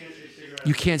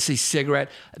 You can't say cigarette.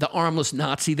 The armless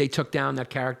Nazi, they took down that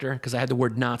character because I had the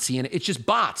word Nazi in it. It's just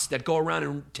bots that go around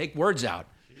and take words out.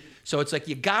 So it's like,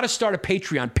 you got to start a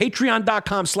Patreon.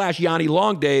 Patreon.com/Yanni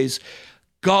Longdays.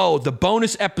 Go. The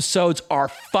bonus episodes are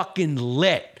fucking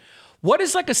lit. What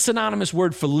is like a synonymous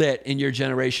word for lit in your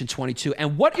generation 22?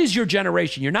 And what is your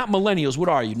generation? You're not millennials. What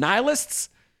are you? Nihilists?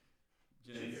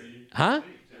 Gen Z. Huh?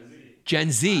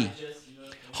 Gen Z. I just,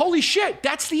 Holy shit,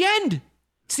 that's the end.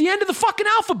 It's the end of the fucking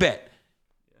alphabet.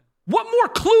 What more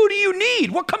clue do you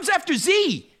need? What comes after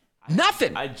Z?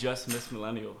 Nothing. I just missed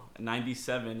millennial.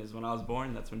 97 is when I was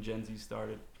born. That's when Gen Z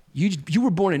started. You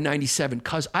were born in 97,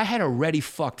 because I had already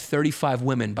fucked 35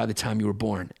 women by the time you were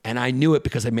born. And I knew it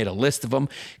because I made a list of them,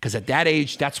 because at that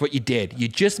age, that's what you did. You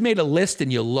just made a list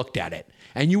and you looked at it.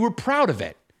 And you were proud of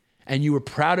it. And you were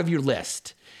proud of your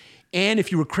list. And if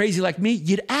you were crazy like me,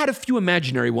 you'd add a few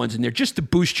imaginary ones in there just to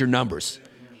boost your numbers.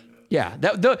 Yeah,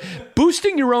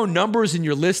 boosting your own numbers in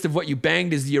your list of what you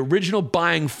banged is the original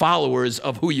buying followers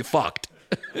of who you fucked.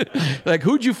 Like,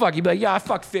 who'd you fuck? You'd be like, yeah, I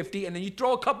fucked 50. And then you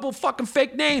throw a couple of fucking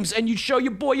fake names and you show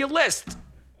your boy your list.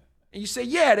 And you say,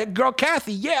 yeah, that girl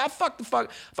Kathy, yeah, I fucked the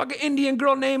fucking Indian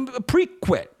girl named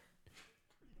Prequit.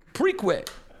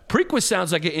 Prequit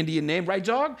sounds like an Indian name, right,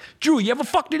 dog? Drew, you ever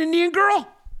fucked an Indian girl?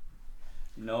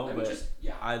 No, but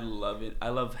I love it. I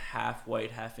love half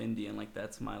white, half Indian. Like,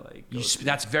 that's my, like,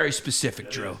 That's very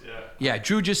specific, Drew. Yeah,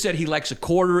 Drew just said he likes a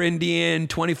quarter Indian,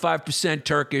 25%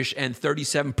 Turkish, and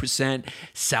 37%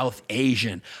 South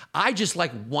Asian. I just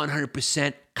like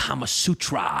 100% Kama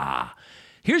Sutra.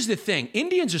 Here's the thing.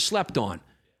 Indians are slept on.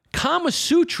 Kama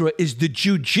Sutra is the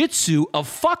jujitsu of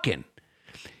fucking.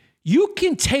 You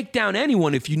can take down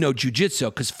anyone if you know jujitsu,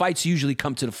 because fights usually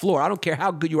come to the floor. I don't care how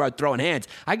good you are at throwing hands.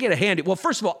 I get a hand. Well,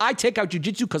 first of all, I take out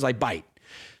jujitsu because I bite.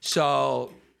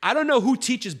 So I don't know who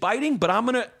teaches biting, but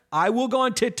I will go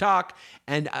on TikTok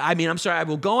and I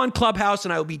will go on Clubhouse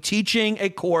and I will be teaching a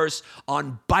course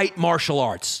on bite martial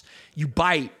arts. You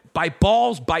bite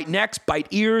balls, bite necks, bite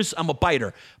ears. I'm a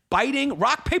biter. Biting,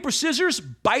 rock, paper, scissors,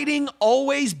 biting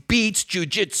always beats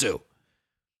jujitsu.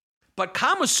 But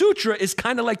Kama Sutra is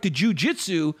kind of like the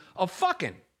jujitsu of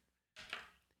fucking.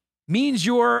 Means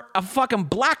you're a fucking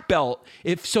black belt.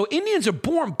 So Indians are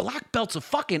born black belts of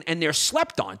fucking and they're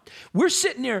slept on. We're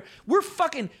sitting there, we're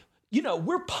fucking,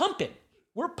 we're pumping.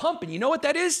 We're pumping. You know what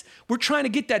that is? We're trying to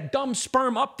get that dumb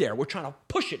sperm up there. We're trying to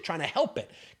push it, trying to help it.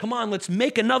 Come on, let's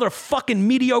make another fucking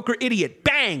mediocre idiot.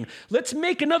 Bang. Let's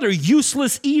make another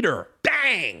useless eater.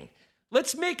 Bang.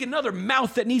 Let's make another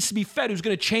mouth that needs to be fed who's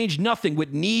going to change nothing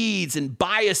with needs and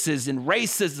biases and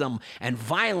racism and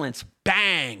violence.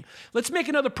 Bang. Let's make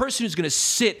another person who's going to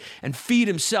sit and feed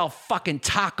himself fucking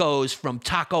tacos from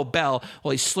Taco Bell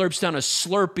while he slurps down a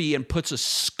Slurpee and puts a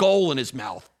skull in his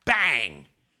mouth. Bang.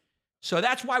 So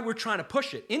that's why we're trying to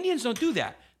push it. Indians don't do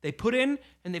that. They put in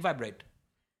and they vibrate.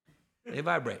 They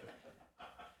vibrate.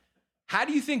 How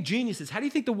do you think geniuses, how do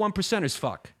you think the 1%ers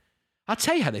fuck? I'll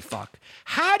tell you how they fuck.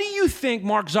 How do you think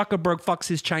Mark Zuckerberg fucks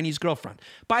his Chinese girlfriend?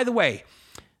 By the way,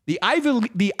 the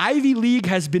Ivy League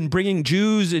has been bringing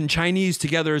Jews and Chinese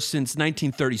together since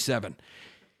 1937.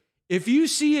 If you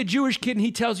see a Jewish kid and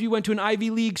he tells you he went to an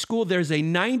Ivy League school, there's a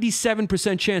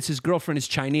 97% chance his girlfriend is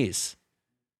Chinese.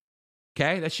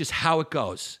 Okay? That's just how it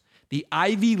goes. The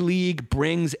Ivy League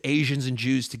brings Asians and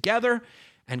Jews together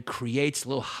and creates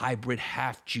little hybrid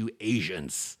half-Jew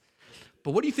Asians.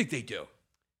 But what do you think they do?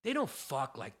 They don't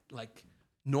fuck like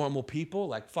normal people,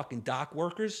 like fucking dock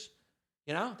workers.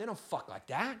 They don't fuck like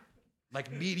that.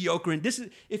 Like mediocre. And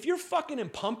if you're fucking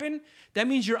and pumping, that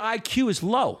means your IQ is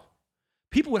low.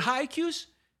 People with high IQs,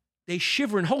 they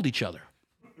shiver and hold each other.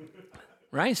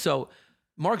 Right? So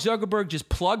Mark Zuckerberg just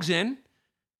plugs in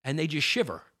and they just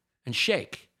shiver and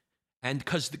shake. And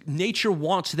because nature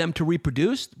wants them to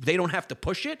reproduce, they don't have to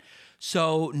push it.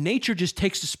 So nature just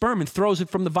takes the sperm and throws it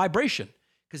from the vibration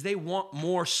because they want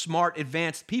more smart,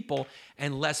 advanced people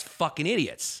and less fucking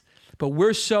idiots. But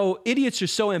idiots are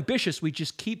so ambitious, we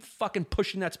just keep fucking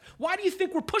pushing that. Why do you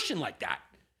think we're pushing like that?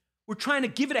 We're trying to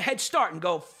give it a head start and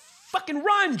go, fucking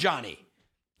run, Johnny.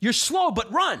 You're slow,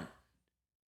 but run.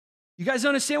 You guys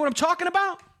understand what I'm talking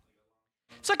about?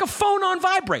 It's like a phone on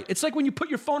vibrate. It's like when you put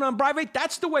your phone on vibrate,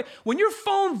 that's the way. When your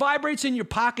phone vibrates in your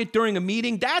pocket during a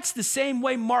meeting, that's the same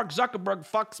way Mark Zuckerberg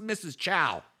fucks Mrs.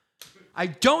 Chow. I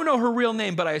don't know her real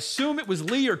name, but I assume it was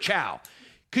Lee or Chow.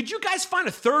 Could you guys find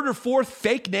a third or fourth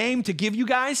fake name to give you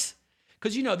guys?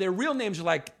 Because, their real names are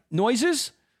like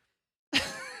Noises.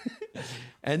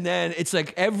 And then it's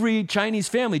like every Chinese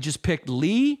family just picked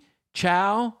Lee,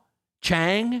 Chow,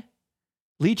 Chang.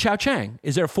 Lee, Chow, Chang.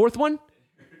 Is there a fourth one?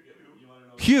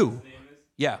 Hugh.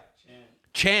 Yeah.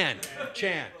 Chan,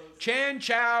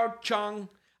 Chow, Chung.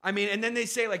 I mean, and then they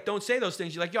say, like, don't say those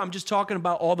things. You're like, yo, I'm just talking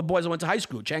about all the boys I went to high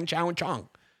school. Chang, Chow, and Chung.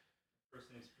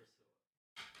 First name's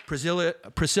Priscilla.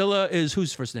 Priscilla is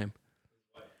whose first name?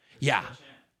 Yeah.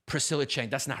 Priscilla Chang.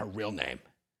 That's not her real name.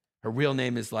 Her real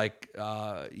name is like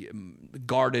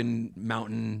garden,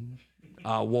 mountain,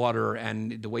 water,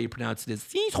 and the way you pronounce it is.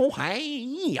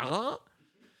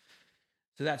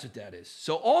 So that's what that is.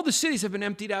 So all the cities have been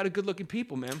emptied out of good-looking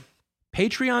people, man.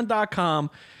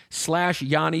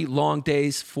 Patreon.com/Yanni Long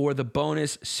Days for the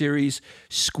bonus series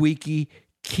Squeaky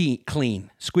Clean.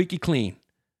 Squeaky Clean.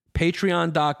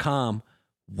 Patreon.com.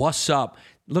 What's up?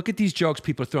 Look at these jokes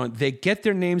people are throwing. They get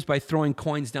their names by throwing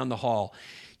coins down the hall.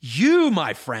 You,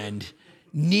 my friend,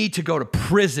 need to go to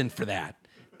prison for that.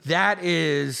 That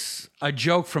is a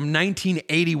joke from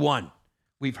 1981.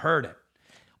 We've heard it.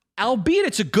 Albeit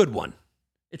it's a good one.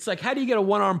 It's like, how do you get a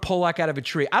one-armed Polak out of a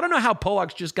tree? I don't know how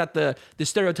Polacks just got the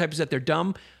stereotype is that they're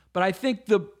dumb, but I think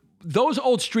those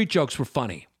old street jokes were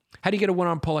funny. How do you get a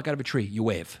one-armed Polak out of a tree? You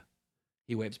wave.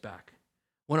 He waves back.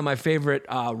 One of my favorite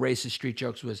racist street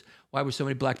jokes was, why were so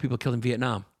many black people killed in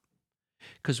Vietnam?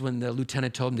 Because when the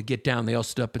lieutenant told them to get down, they all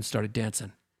stood up and started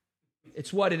dancing.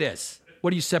 It's what it is. How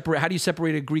do you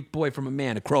separate a Greek boy from a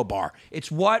man? A crowbar. It's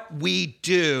what we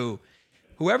do.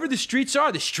 Whoever the streets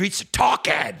are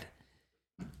talking.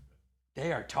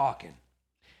 They are talking.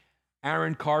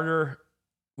 Aaron Carter,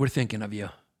 we're thinking of you.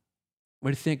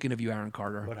 We're thinking of you, Aaron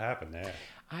Carter. What happened there?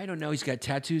 I don't know. He's got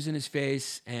tattoos in his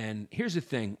face. And here's the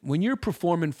thing. When you're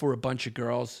performing for a bunch of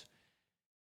girls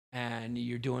and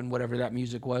you're doing whatever that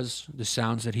music was, the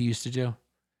sounds that he used to do,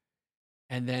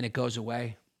 and then it goes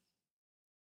away,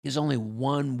 there's only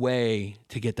one way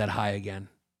to get that high again.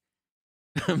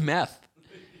 Meth.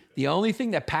 The only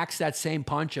thing that packs that same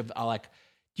punch of like,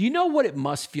 do you know what it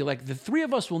must feel like? The three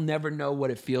of us will never know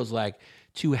what it feels like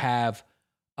to have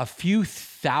a few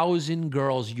thousand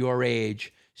girls your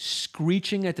age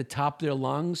screeching at the top of their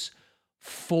lungs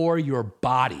for your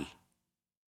body.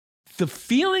 The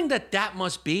feeling that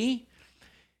must be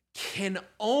can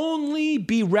only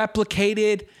be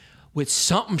replicated with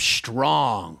something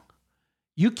strong.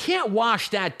 You can't wash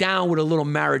that down with a little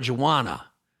marijuana.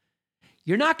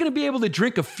 You're not going to be able to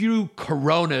drink a few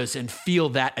Coronas and feel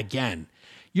that again.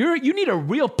 You need a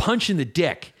real punch in the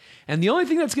dick. And the only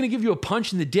thing that's going to give you a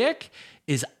punch in the dick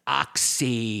is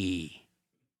oxy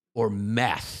or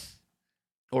meth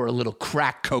or a little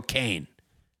crack cocaine.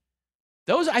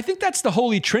 I think that's the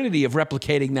holy trinity of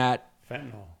replicating that.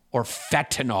 Fentanyl. Or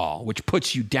fentanyl, which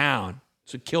puts you down.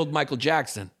 So it killed Michael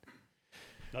Jackson.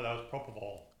 No, that was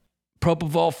propofol.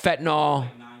 Propofol, fentanyl.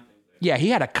 Like 9 things there. Yeah, he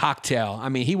had a cocktail. I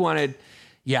mean, he wanted,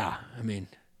 I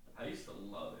used to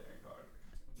love Aaron Carter.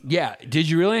 yeah. Did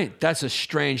you really? That's a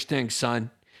strange thing,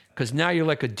 son. Because now you're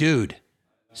like a dude.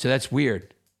 So that's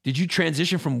weird. Did you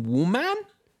transition from woman?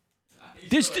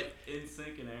 In Sync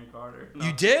and Aaron Carter.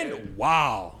 You did?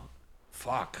 Wow.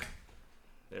 Fuck.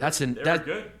 They That's were that.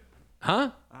 good.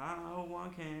 Huh? I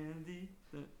want candy.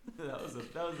 That was a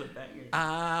banger.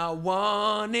 I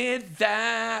wanted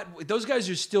that. Those guys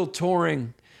are still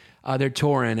touring. They're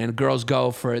touring, and girls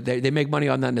go for it. They make money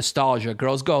on that nostalgia.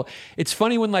 Girls go. It's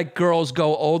funny when like girls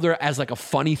go older as like a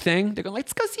funny thing. They go,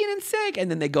 let's go see it in sync, and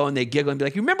then they go and they giggle and be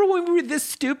like, you remember when we were this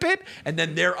stupid? And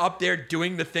then they're up there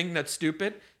doing the thing that's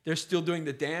stupid. They're still doing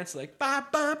the dance, like ba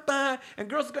ba ba, and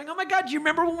girls are going, oh my god, do you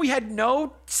remember when we had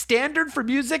no standard for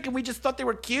music and we just thought they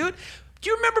were cute? Do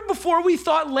you remember before we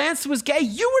thought Lance was gay?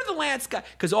 You were the Lance guy.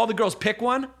 Because all the girls pick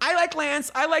one. I like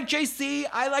Lance. I like JC.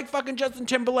 I like fucking Justin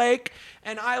Timberlake.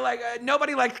 And I like,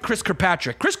 nobody liked Chris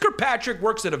Kirkpatrick. Chris Kirkpatrick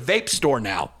works at a vape store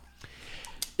now.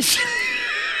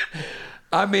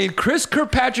 I mean, Chris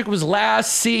Kirkpatrick was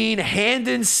last seen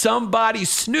handing somebody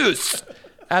snus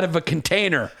out of a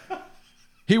container.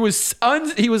 He was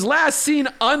last seen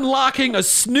unlocking a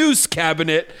snus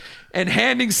cabinet and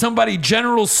handing somebody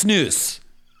General Snus,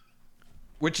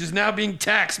 which is now being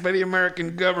taxed by the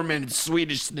American government in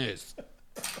Swedish snus.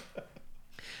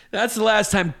 That's the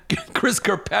last time Chris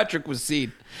Kirkpatrick was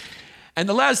seen. And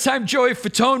the last time Joey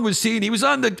Fatone was seen, he was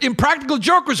on the Impractical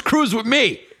Jokers cruise with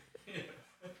me.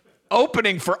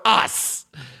 Opening for us.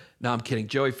 No, I'm kidding.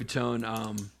 Joey Fatone.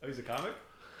 Oh, he's a comic?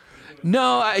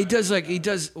 No, he does,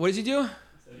 what does he do?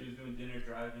 So he was doing dinner,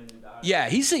 driving, and diving. Yeah,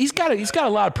 he's got a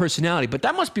lot of personality, but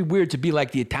that must be weird to be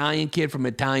like the Italian kid from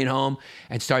an Italian home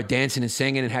and start dancing and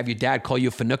singing and have your dad call you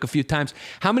a Fanuc a few times.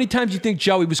 How many times do you think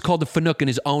Joey was called a Fanuc in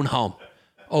his own home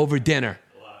over dinner?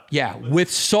 Yeah, with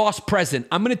sauce present.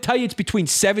 I'm going to tell you it's between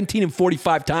 17 and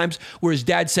 45 times where his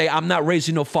dad say, I'm not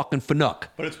raising no fucking Fanuc.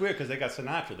 But it's weird because they got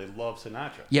Sinatra. They love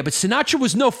Sinatra. Yeah, but Sinatra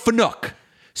was no Fanuc.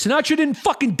 Sinatra didn't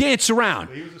fucking dance around.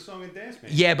 But he was a song and dance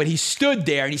man. Yeah, but he stood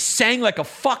there and he sang like a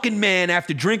fucking man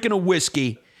after drinking a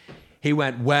whiskey. He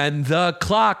went, when the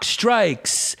clock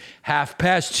strikes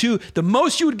 2:30. The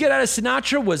most you would get out of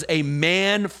Sinatra was a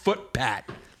man foot pat.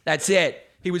 That's it.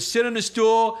 He would sit on a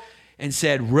stool and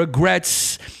said,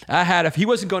 regrets, he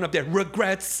wasn't going up there,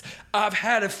 regrets, I've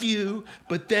had a few,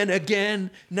 but then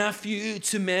again, not few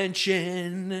to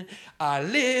mention. I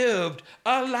lived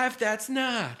a life that's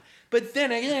not, but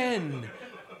then again,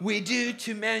 we do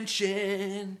to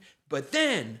mention. But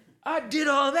then I did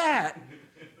all that.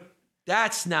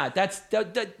 That's not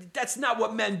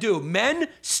what men do. Men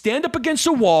stand up against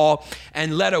a wall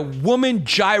and let a woman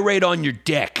gyrate on your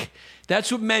dick. That's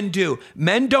what men do.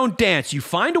 Men don't dance. You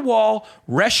find a wall,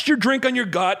 rest your drink on your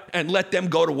gut, and let them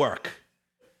go to work.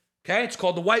 Okay? It's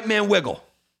called the white man wiggle.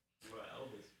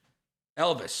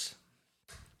 Elvis.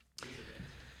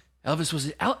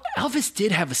 Elvis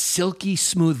did have a silky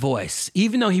smooth voice,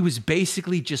 even though he was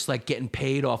basically just like getting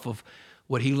paid off of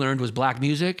what he learned was black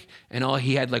music, and all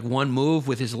he had like one move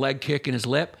with his leg kick and his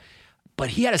lip.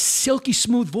 But he had a silky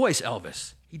smooth voice,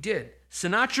 Elvis. He did.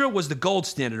 Sinatra was the gold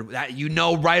standard. You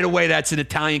know right away that's an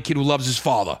Italian kid who loves his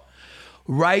father.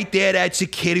 Right there, that's a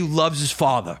kid who loves his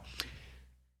father.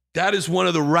 That is one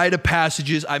of the rite of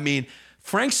passages. I mean,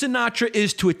 Frank Sinatra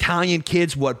is to Italian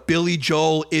kids what Billy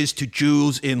Joel is to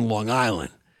Jews in Long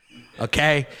Island.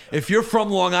 Okay? If you're from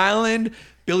Long Island,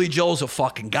 Billy Joel's a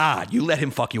fucking god. You let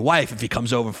him fuck your wife if he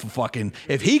comes over for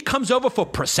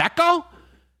Prosecco,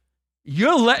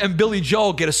 you're letting Billy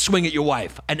Joel get a swing at your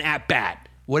wife, an at-bat.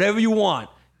 Whatever you want.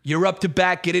 You're up to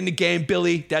bat. Get in the game,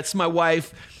 Billy. That's my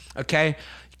wife. Okay?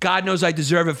 God knows I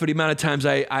deserve it for the amount of times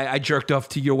I jerked off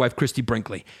to your wife, Christy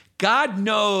Brinkley. God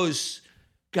knows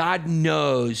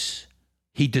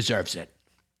he deserves it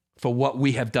for what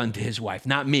we have done to his wife.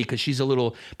 Not me, because she's a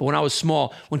little, but when I was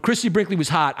small, when Christy Brinkley was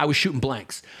hot, I was shooting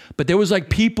blanks. But there was like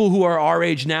people who are our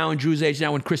age now and Drew's age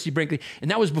now when Christy Brinkley, and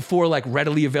that was before like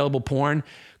readily available porn.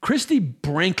 Christy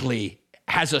Brinkley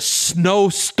has a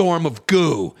snowstorm of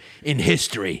goo in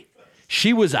history.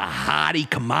 She was a hottie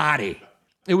commodity.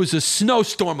 It was a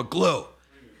snowstorm of glue.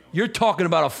 You're talking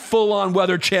about a full-on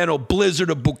Weather Channel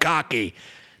blizzard of bukkake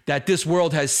that this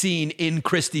world has seen in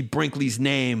Christy Brinkley's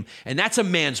name, and that's a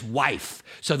man's wife.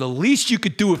 So the least you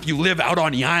could do if you live out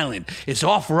on the island is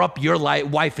offer up your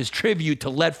wife as tribute to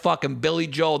let fucking Billy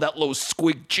Joel, that little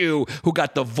squeak Jew who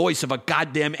got the voice of a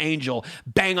goddamn angel,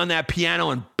 bang on that piano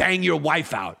and bang your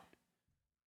wife out.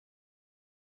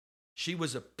 She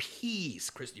was a piece,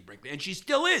 Christy Brinkley, and she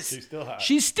still is. She's still hot.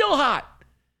 She's still hot.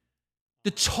 The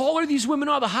taller these women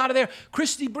are, the hotter they are.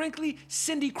 Christy Brinkley,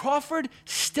 Cindy Crawford,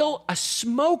 still a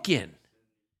smoking.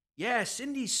 Yeah,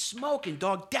 Cindy's smoking,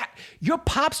 dog. Your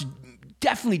pop's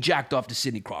definitely jacked off to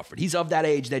Cindy Crawford. He's of that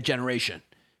age, that generation,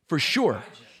 for sure.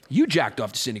 You jacked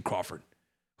off to Cindy Crawford.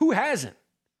 Who hasn't?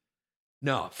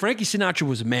 No, Frankie Sinatra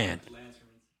was a man.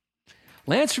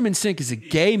 Lance from NSYNC is a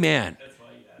gay man.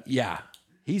 Yeah.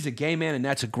 He's a gay man, and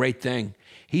that's a great thing.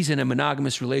 He's in a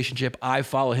monogamous relationship. I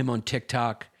follow him on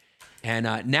TikTok. And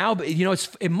now, you know,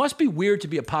 it must be weird to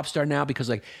be a pop star now because,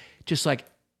 or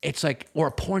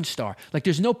a porn star. Like,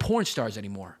 there's no porn stars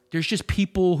anymore. There's just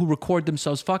people who record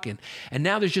themselves fucking. And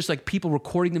now there's just, like, people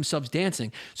recording themselves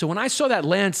dancing. So when I saw that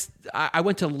I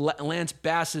went to Lance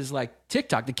Bass's, like,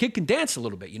 TikTok. The kid can dance a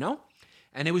little bit, you know?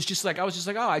 And it was just like, I was just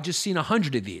like, oh, I just seen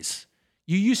 100 of these.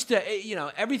 You used to, you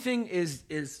know, everything is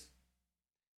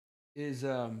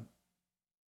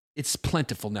it's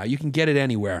plentiful now. You can get it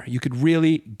anywhere. You could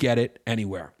really get it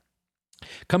anywhere.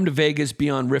 Come to Vegas, be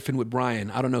on Riffin' with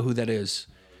Ryan. I don't know who that is,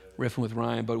 Riffin' with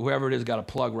Ryan, but whoever it is got a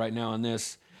plug right now on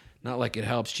this. Not like it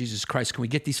helps. Jesus Christ, can we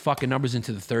get these fucking numbers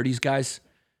into the 30s, guys?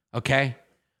 Okay?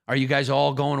 Are you guys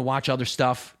all going to watch other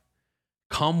stuff?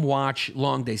 Come watch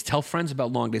Long Days. Tell friends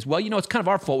about Long Days. Well, you know, it's kind of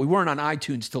our fault. We weren't on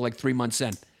iTunes till like 3 months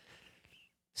in.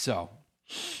 So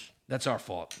that's our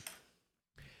fault.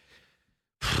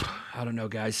 I don't know,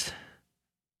 guys.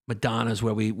 Madonna's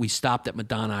where we stopped at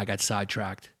Madonna. I got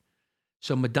sidetracked.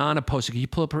 So Madonna posted, can you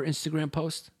pull up her Instagram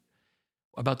post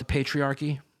about the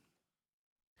patriarchy?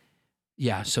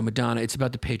 Yeah, so Madonna, it's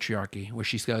about the patriarchy where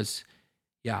she goes,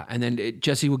 yeah, and then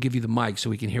Jesse will give you the mic so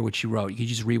we can hear what she wrote. You can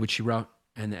just read what she wrote,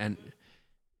 and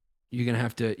you're going to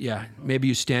have to, yeah, maybe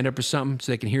you stand up or something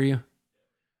so they can hear you.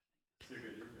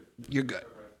 You're good.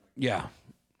 Yeah.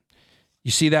 You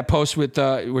see that post with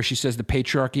where she says the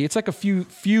patriarchy? It's like a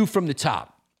few from the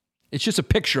top. It's just a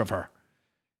picture of her.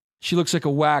 She looks like a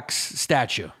wax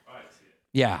statue. Oh, I see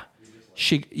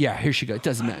it. Yeah. Here she goes. It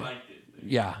doesn't matter. Liked it.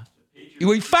 Yeah.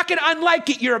 You fucking unlike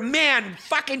it. You're a man.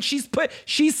 Fucking she's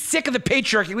sick of the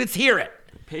patriarchy. Let's hear it.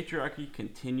 Patriarchy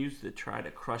continues to try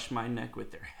to crush my neck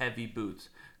with their heavy boots,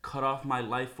 cut off my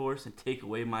life force, and take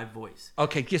away my voice.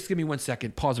 Okay, just give me 1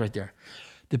 second. Pause right there.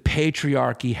 The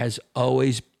patriarchy has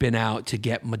always been out to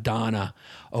get Madonna,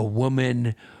 a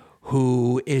woman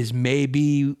who is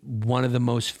maybe one of the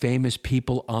most famous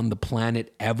people on the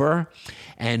planet ever,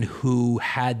 and who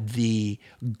had the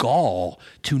gall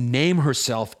to name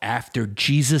herself after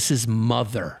Jesus's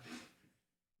mother.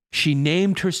 She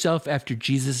named herself after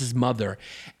Jesus's mother,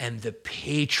 and the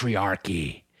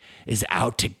patriarchy is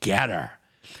out to get her.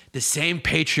 The same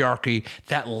patriarchy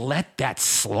that let that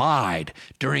slide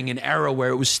during an era where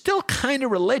it was still kind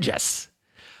of religious.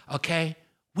 Okay?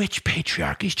 Which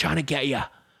patriarchy is trying to get you?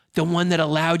 The one that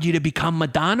allowed you to become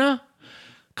Madonna?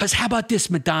 Because how about this,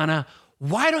 Madonna?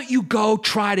 Why don't you go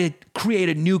try to create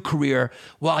a new career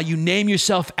while you name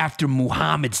yourself after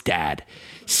Muhammad's dad?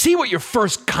 See what your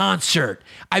first concert,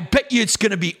 I bet you it's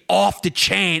going to be off the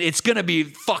chain. It's going to be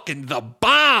fucking the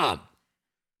bomb.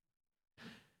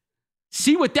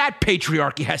 See what that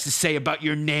patriarchy has to say about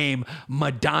your name,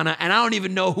 Madonna. And I don't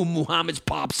even know who Muhammad's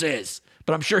pops is,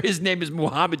 but I'm sure his name is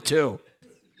Muhammad too.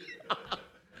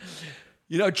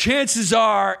 You know, chances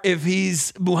are if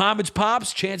he's Muhammad's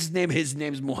pops, his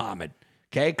name's Muhammad.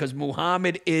 Okay? Because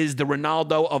Muhammad is the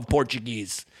Ronaldo of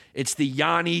Portuguese. It's the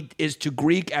Yanni is to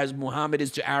Greek as Muhammad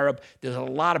is to Arab. There's a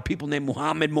lot of people named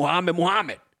Muhammad.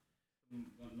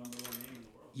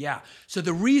 Yeah. So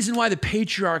the reason why the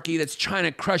patriarchy that's trying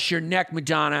to crush your neck,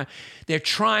 Madonna, they're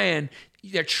trying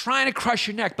to crush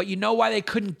your neck, but you know why they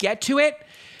couldn't get to it?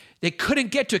 They couldn't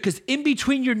get to it because in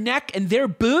between your neck and their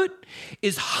boot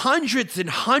is hundreds and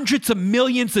hundreds of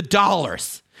millions of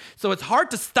dollars. So it's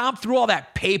hard to stomp through all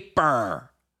that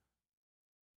paper.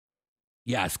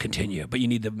 Yes, continue, but you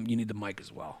need the mic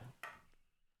as well.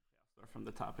 From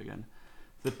the top again.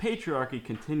 The patriarchy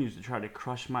continues to try to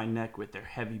crush my neck with their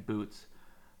heavy boots,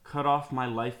 cut off my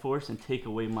life force, and take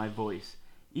away my voice.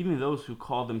 Even those who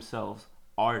call themselves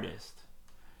artists.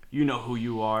 You know who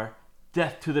you are.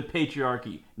 Death to the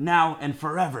patriarchy, now and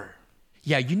forever.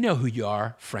 Yeah, you know who you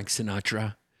are, Frank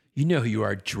Sinatra. You know who you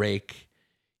are, Drake.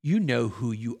 You know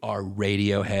who you are,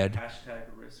 Radiohead. Hashtag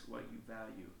risk what you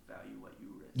value, value what you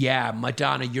risk. Yeah,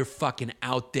 Madonna, you're fucking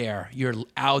out there. You're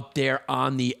out there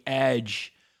on the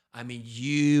edge. I mean,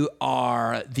 you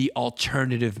are the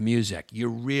alternative music. You're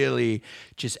really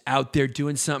just out there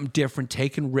doing something different,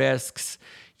 taking risks.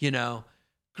 You know,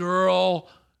 girl,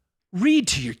 read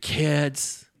to your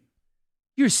kids.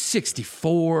 You're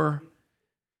 64.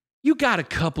 You got a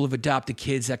couple of adopted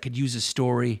kids that could use a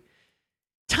story.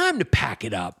 Time to pack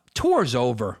it up. Tour's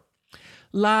over.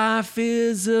 Life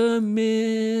is a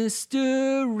mystery.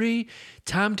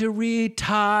 Time to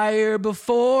retire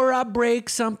before I break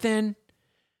something.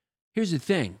 Here's the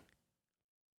thing.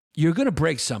 You're going to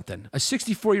break something. A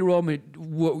 64-year-old, and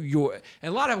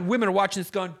a lot of women are watching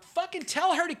this going, fucking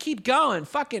tell her to keep going.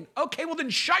 Fucking, okay, well then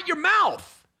shut your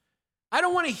mouth. I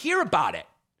don't want to hear about it.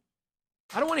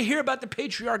 I don't want to hear about the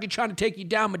patriarchy trying to take you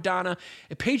down, Madonna.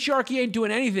 The patriarchy ain't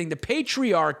doing anything. The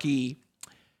patriarchy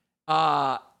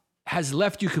has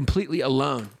left you completely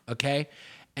alone, okay?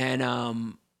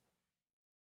 And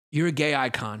you're a gay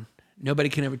icon. Nobody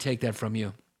can ever take that from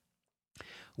you.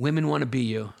 Women want to be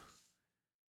you.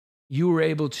 You were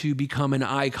able to become an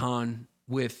icon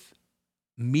with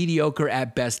mediocre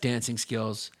at best dancing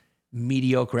skills,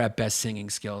 mediocre at best singing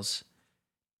skills.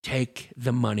 Take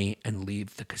the money and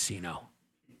leave the casino.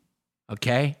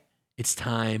 Okay? It's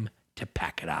time to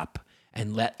pack it up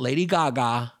and let Lady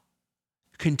Gaga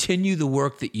continue the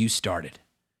work that you started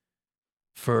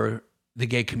for the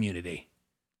gay community.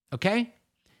 Okay?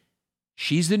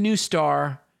 She's the new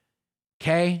star.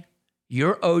 Okay?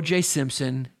 You're O.J.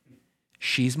 Simpson.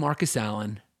 She's Marcus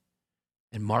Allen.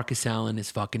 and Marcus Allen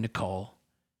is fucking Nicole,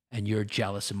 and you're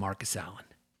jealous of Marcus Allen.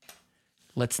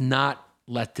 Let's not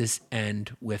let this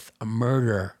end with a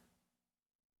murder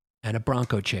and a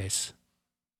Bronco chase.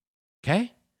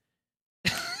 Okay?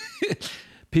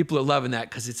 People are loving that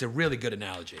because it's a really good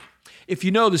analogy. If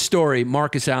you know the story,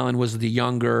 Marcus Allen was the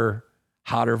younger,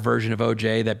 hotter version of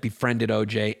OJ that befriended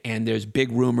OJ, and there's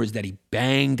big rumors that he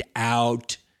banged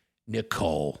out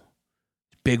Nicole.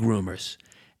 Big rumors.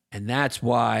 And that's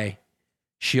why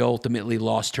she ultimately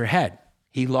lost her head.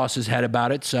 He lost his head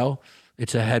about it, so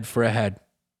it's a head for a head.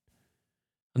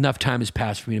 Enough time has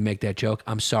passed for me to make that joke.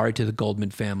 I'm sorry to the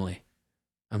Goldman family.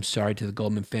 I'm sorry to the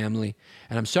Goldman family.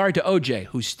 And I'm sorry to OJ,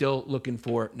 who's still looking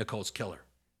for Nicole's killer.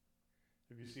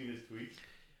 Have you seen his tweets?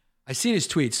 I've seen his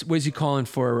tweets. What is he calling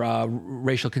for?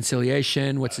 Racial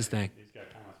conciliation? What's his thing? He's got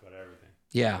comments about everything.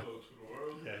 Yeah.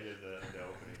 Yeah, he had the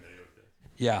opening video with this.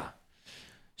 Yeah.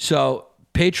 So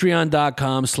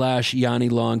patreon.com/Yanni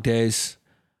Longdays.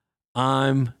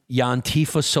 I'm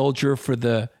Yantifa soldier for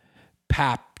the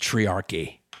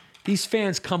patriarchy. These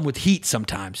fans come with heat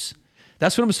sometimes.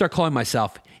 That's what I'm going to start calling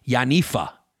myself.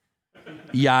 Yanifa.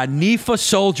 Yanifa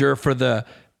soldier for the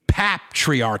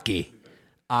patriarchy.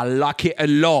 I like it a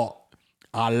lot.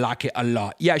 I like it a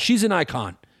lot. Yeah, she's an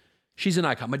icon. She's an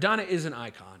icon. Madonna is an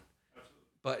icon.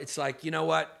 But it's like, you know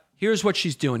what? Here's what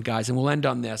she's doing, guys, and we'll end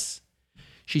on this.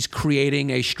 She's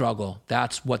creating a struggle.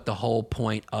 That's what the whole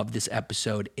point of this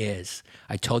episode is.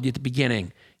 I told you at the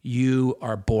beginning, you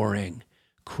are boring.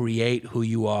 Create who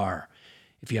you are.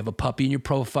 If you have a puppy in your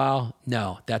profile,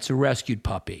 no, that's a rescued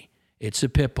puppy. It's a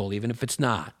pit bull, even if it's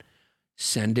not.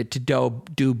 Send it to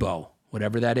Dubo,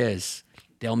 whatever that is.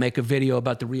 They'll make a video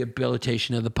about the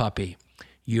rehabilitation of the puppy.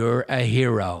 You're a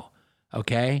hero,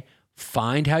 okay?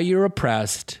 Find how you're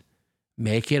oppressed,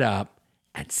 make it up,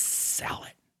 and sell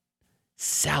it.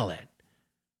 Sell it.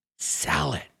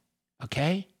 Sell it,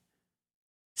 okay?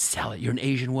 Sell it. You're an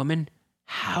Asian woman.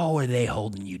 How are they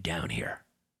holding you down here?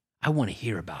 I want to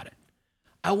hear about it.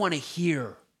 I want to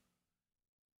hear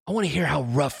how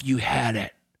rough you had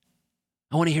it.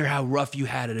 I want to hear how rough you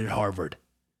had it at Harvard.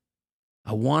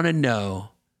 I want to know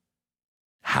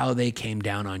how they came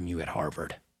down on you at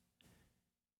Harvard.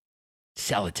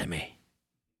 Sell it to me.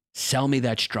 Sell me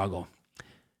that struggle.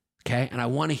 Okay? And I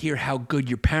want to hear how good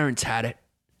your parents had it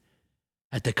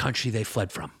at the country they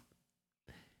fled from.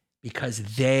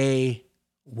 Because they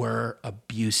were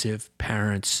abusive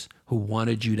parents who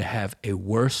wanted you to have a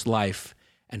worse life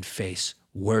and face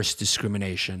worse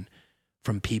discrimination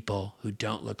from people who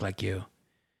don't look like you,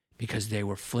 because they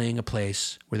were fleeing a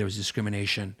place where there was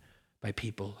discrimination by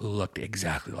people who looked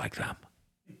exactly like them.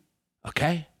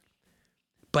 Okay?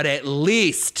 But at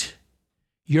least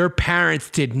your parents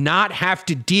did not have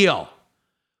to deal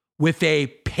with a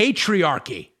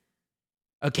patriarchy.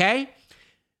 Okay?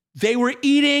 They were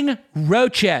eating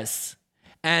roaches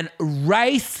and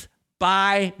rice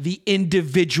by the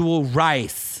individual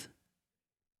rice.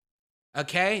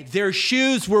 Okay? Their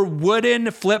shoes were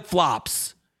wooden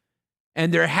flip-flops.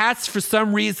 And their hats, for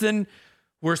some reason,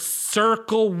 were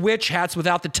circle witch hats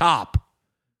without the top.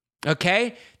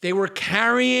 Okay? They were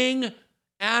carrying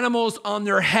animals on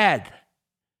their head.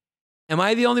 Am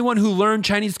I the only one who learned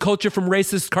Chinese culture from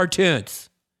racist cartoons?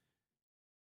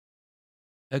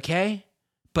 Okay?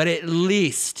 But at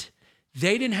least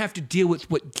they didn't have to deal with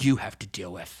what you have to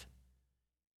deal with.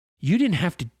 You didn't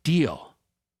have to deal.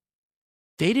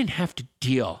 They didn't have to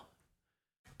deal.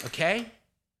 Okay?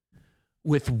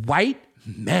 With white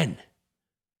men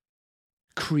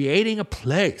creating a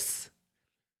place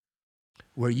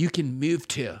where you can move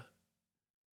to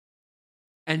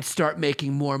and start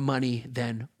making more money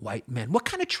than white men. What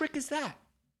kind of trick is that?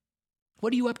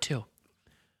 What are you up to?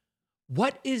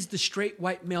 What is the straight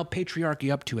white male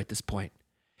patriarchy up to at this point?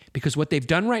 Because what they've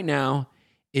done right now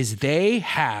is they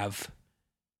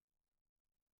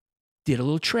did a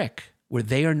little trick where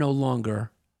they are no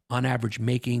longer, on average,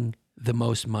 making the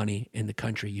most money in the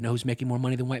country. You know who's making more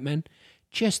money than white men?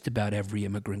 Just about every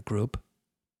immigrant group,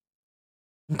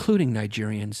 including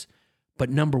Nigerians. But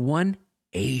number one,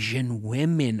 Asian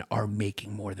women are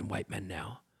making more than white men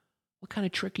now. What kind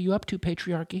of trick are you up to,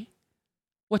 patriarchy?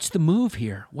 What's the move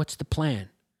here? What's the plan?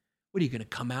 What, are you going to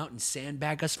come out and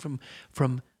sandbag us from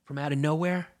out of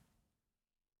nowhere?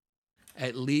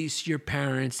 At least your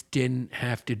parents didn't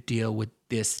have to deal with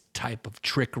this type of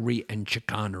trickery and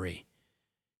chicanery.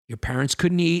 Your parents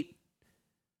couldn't eat.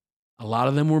 A lot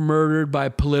of them were murdered by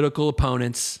political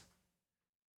opponents.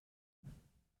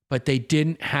 But they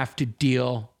didn't have to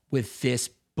deal with this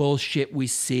bullshit we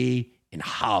see in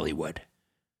Hollywood.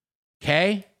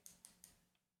 Okay?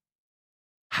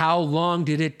 How long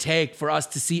did it take for us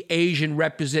to see Asian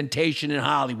representation in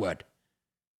Hollywood?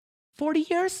 40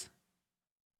 years?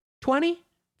 20?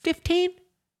 15?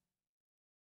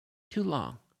 Too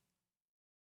long.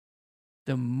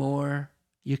 The more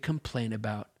you complain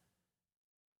about,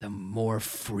 the more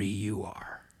free you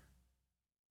are.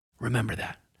 Remember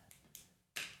that.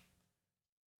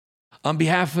 On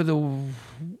behalf of the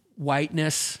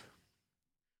whiteness,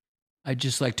 I'd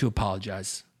just like to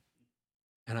apologize.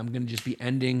 And I'm going to just be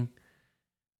ending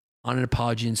on an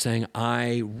apology and saying,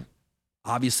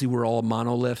 obviously we're all a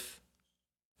monolith.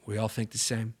 We all think the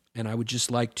same. And I would just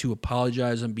like to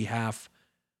apologize on behalf,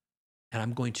 and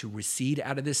I'm going to recede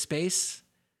out of this space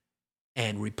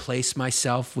and replace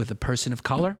myself with a person of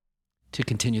color to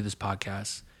continue this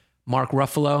podcast. Mark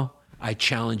Ruffalo, I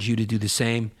challenge you to do the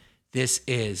same. This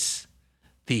is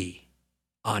the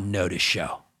On Notice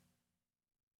Show.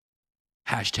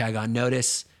 Hashtag On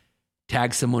Notice.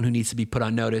 Tag someone who needs to be put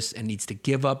on notice and needs to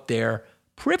give up their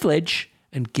privilege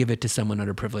and give it to someone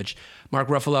underprivileged. Mark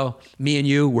Ruffalo, me and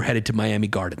you, we're headed to Miami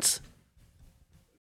Gardens.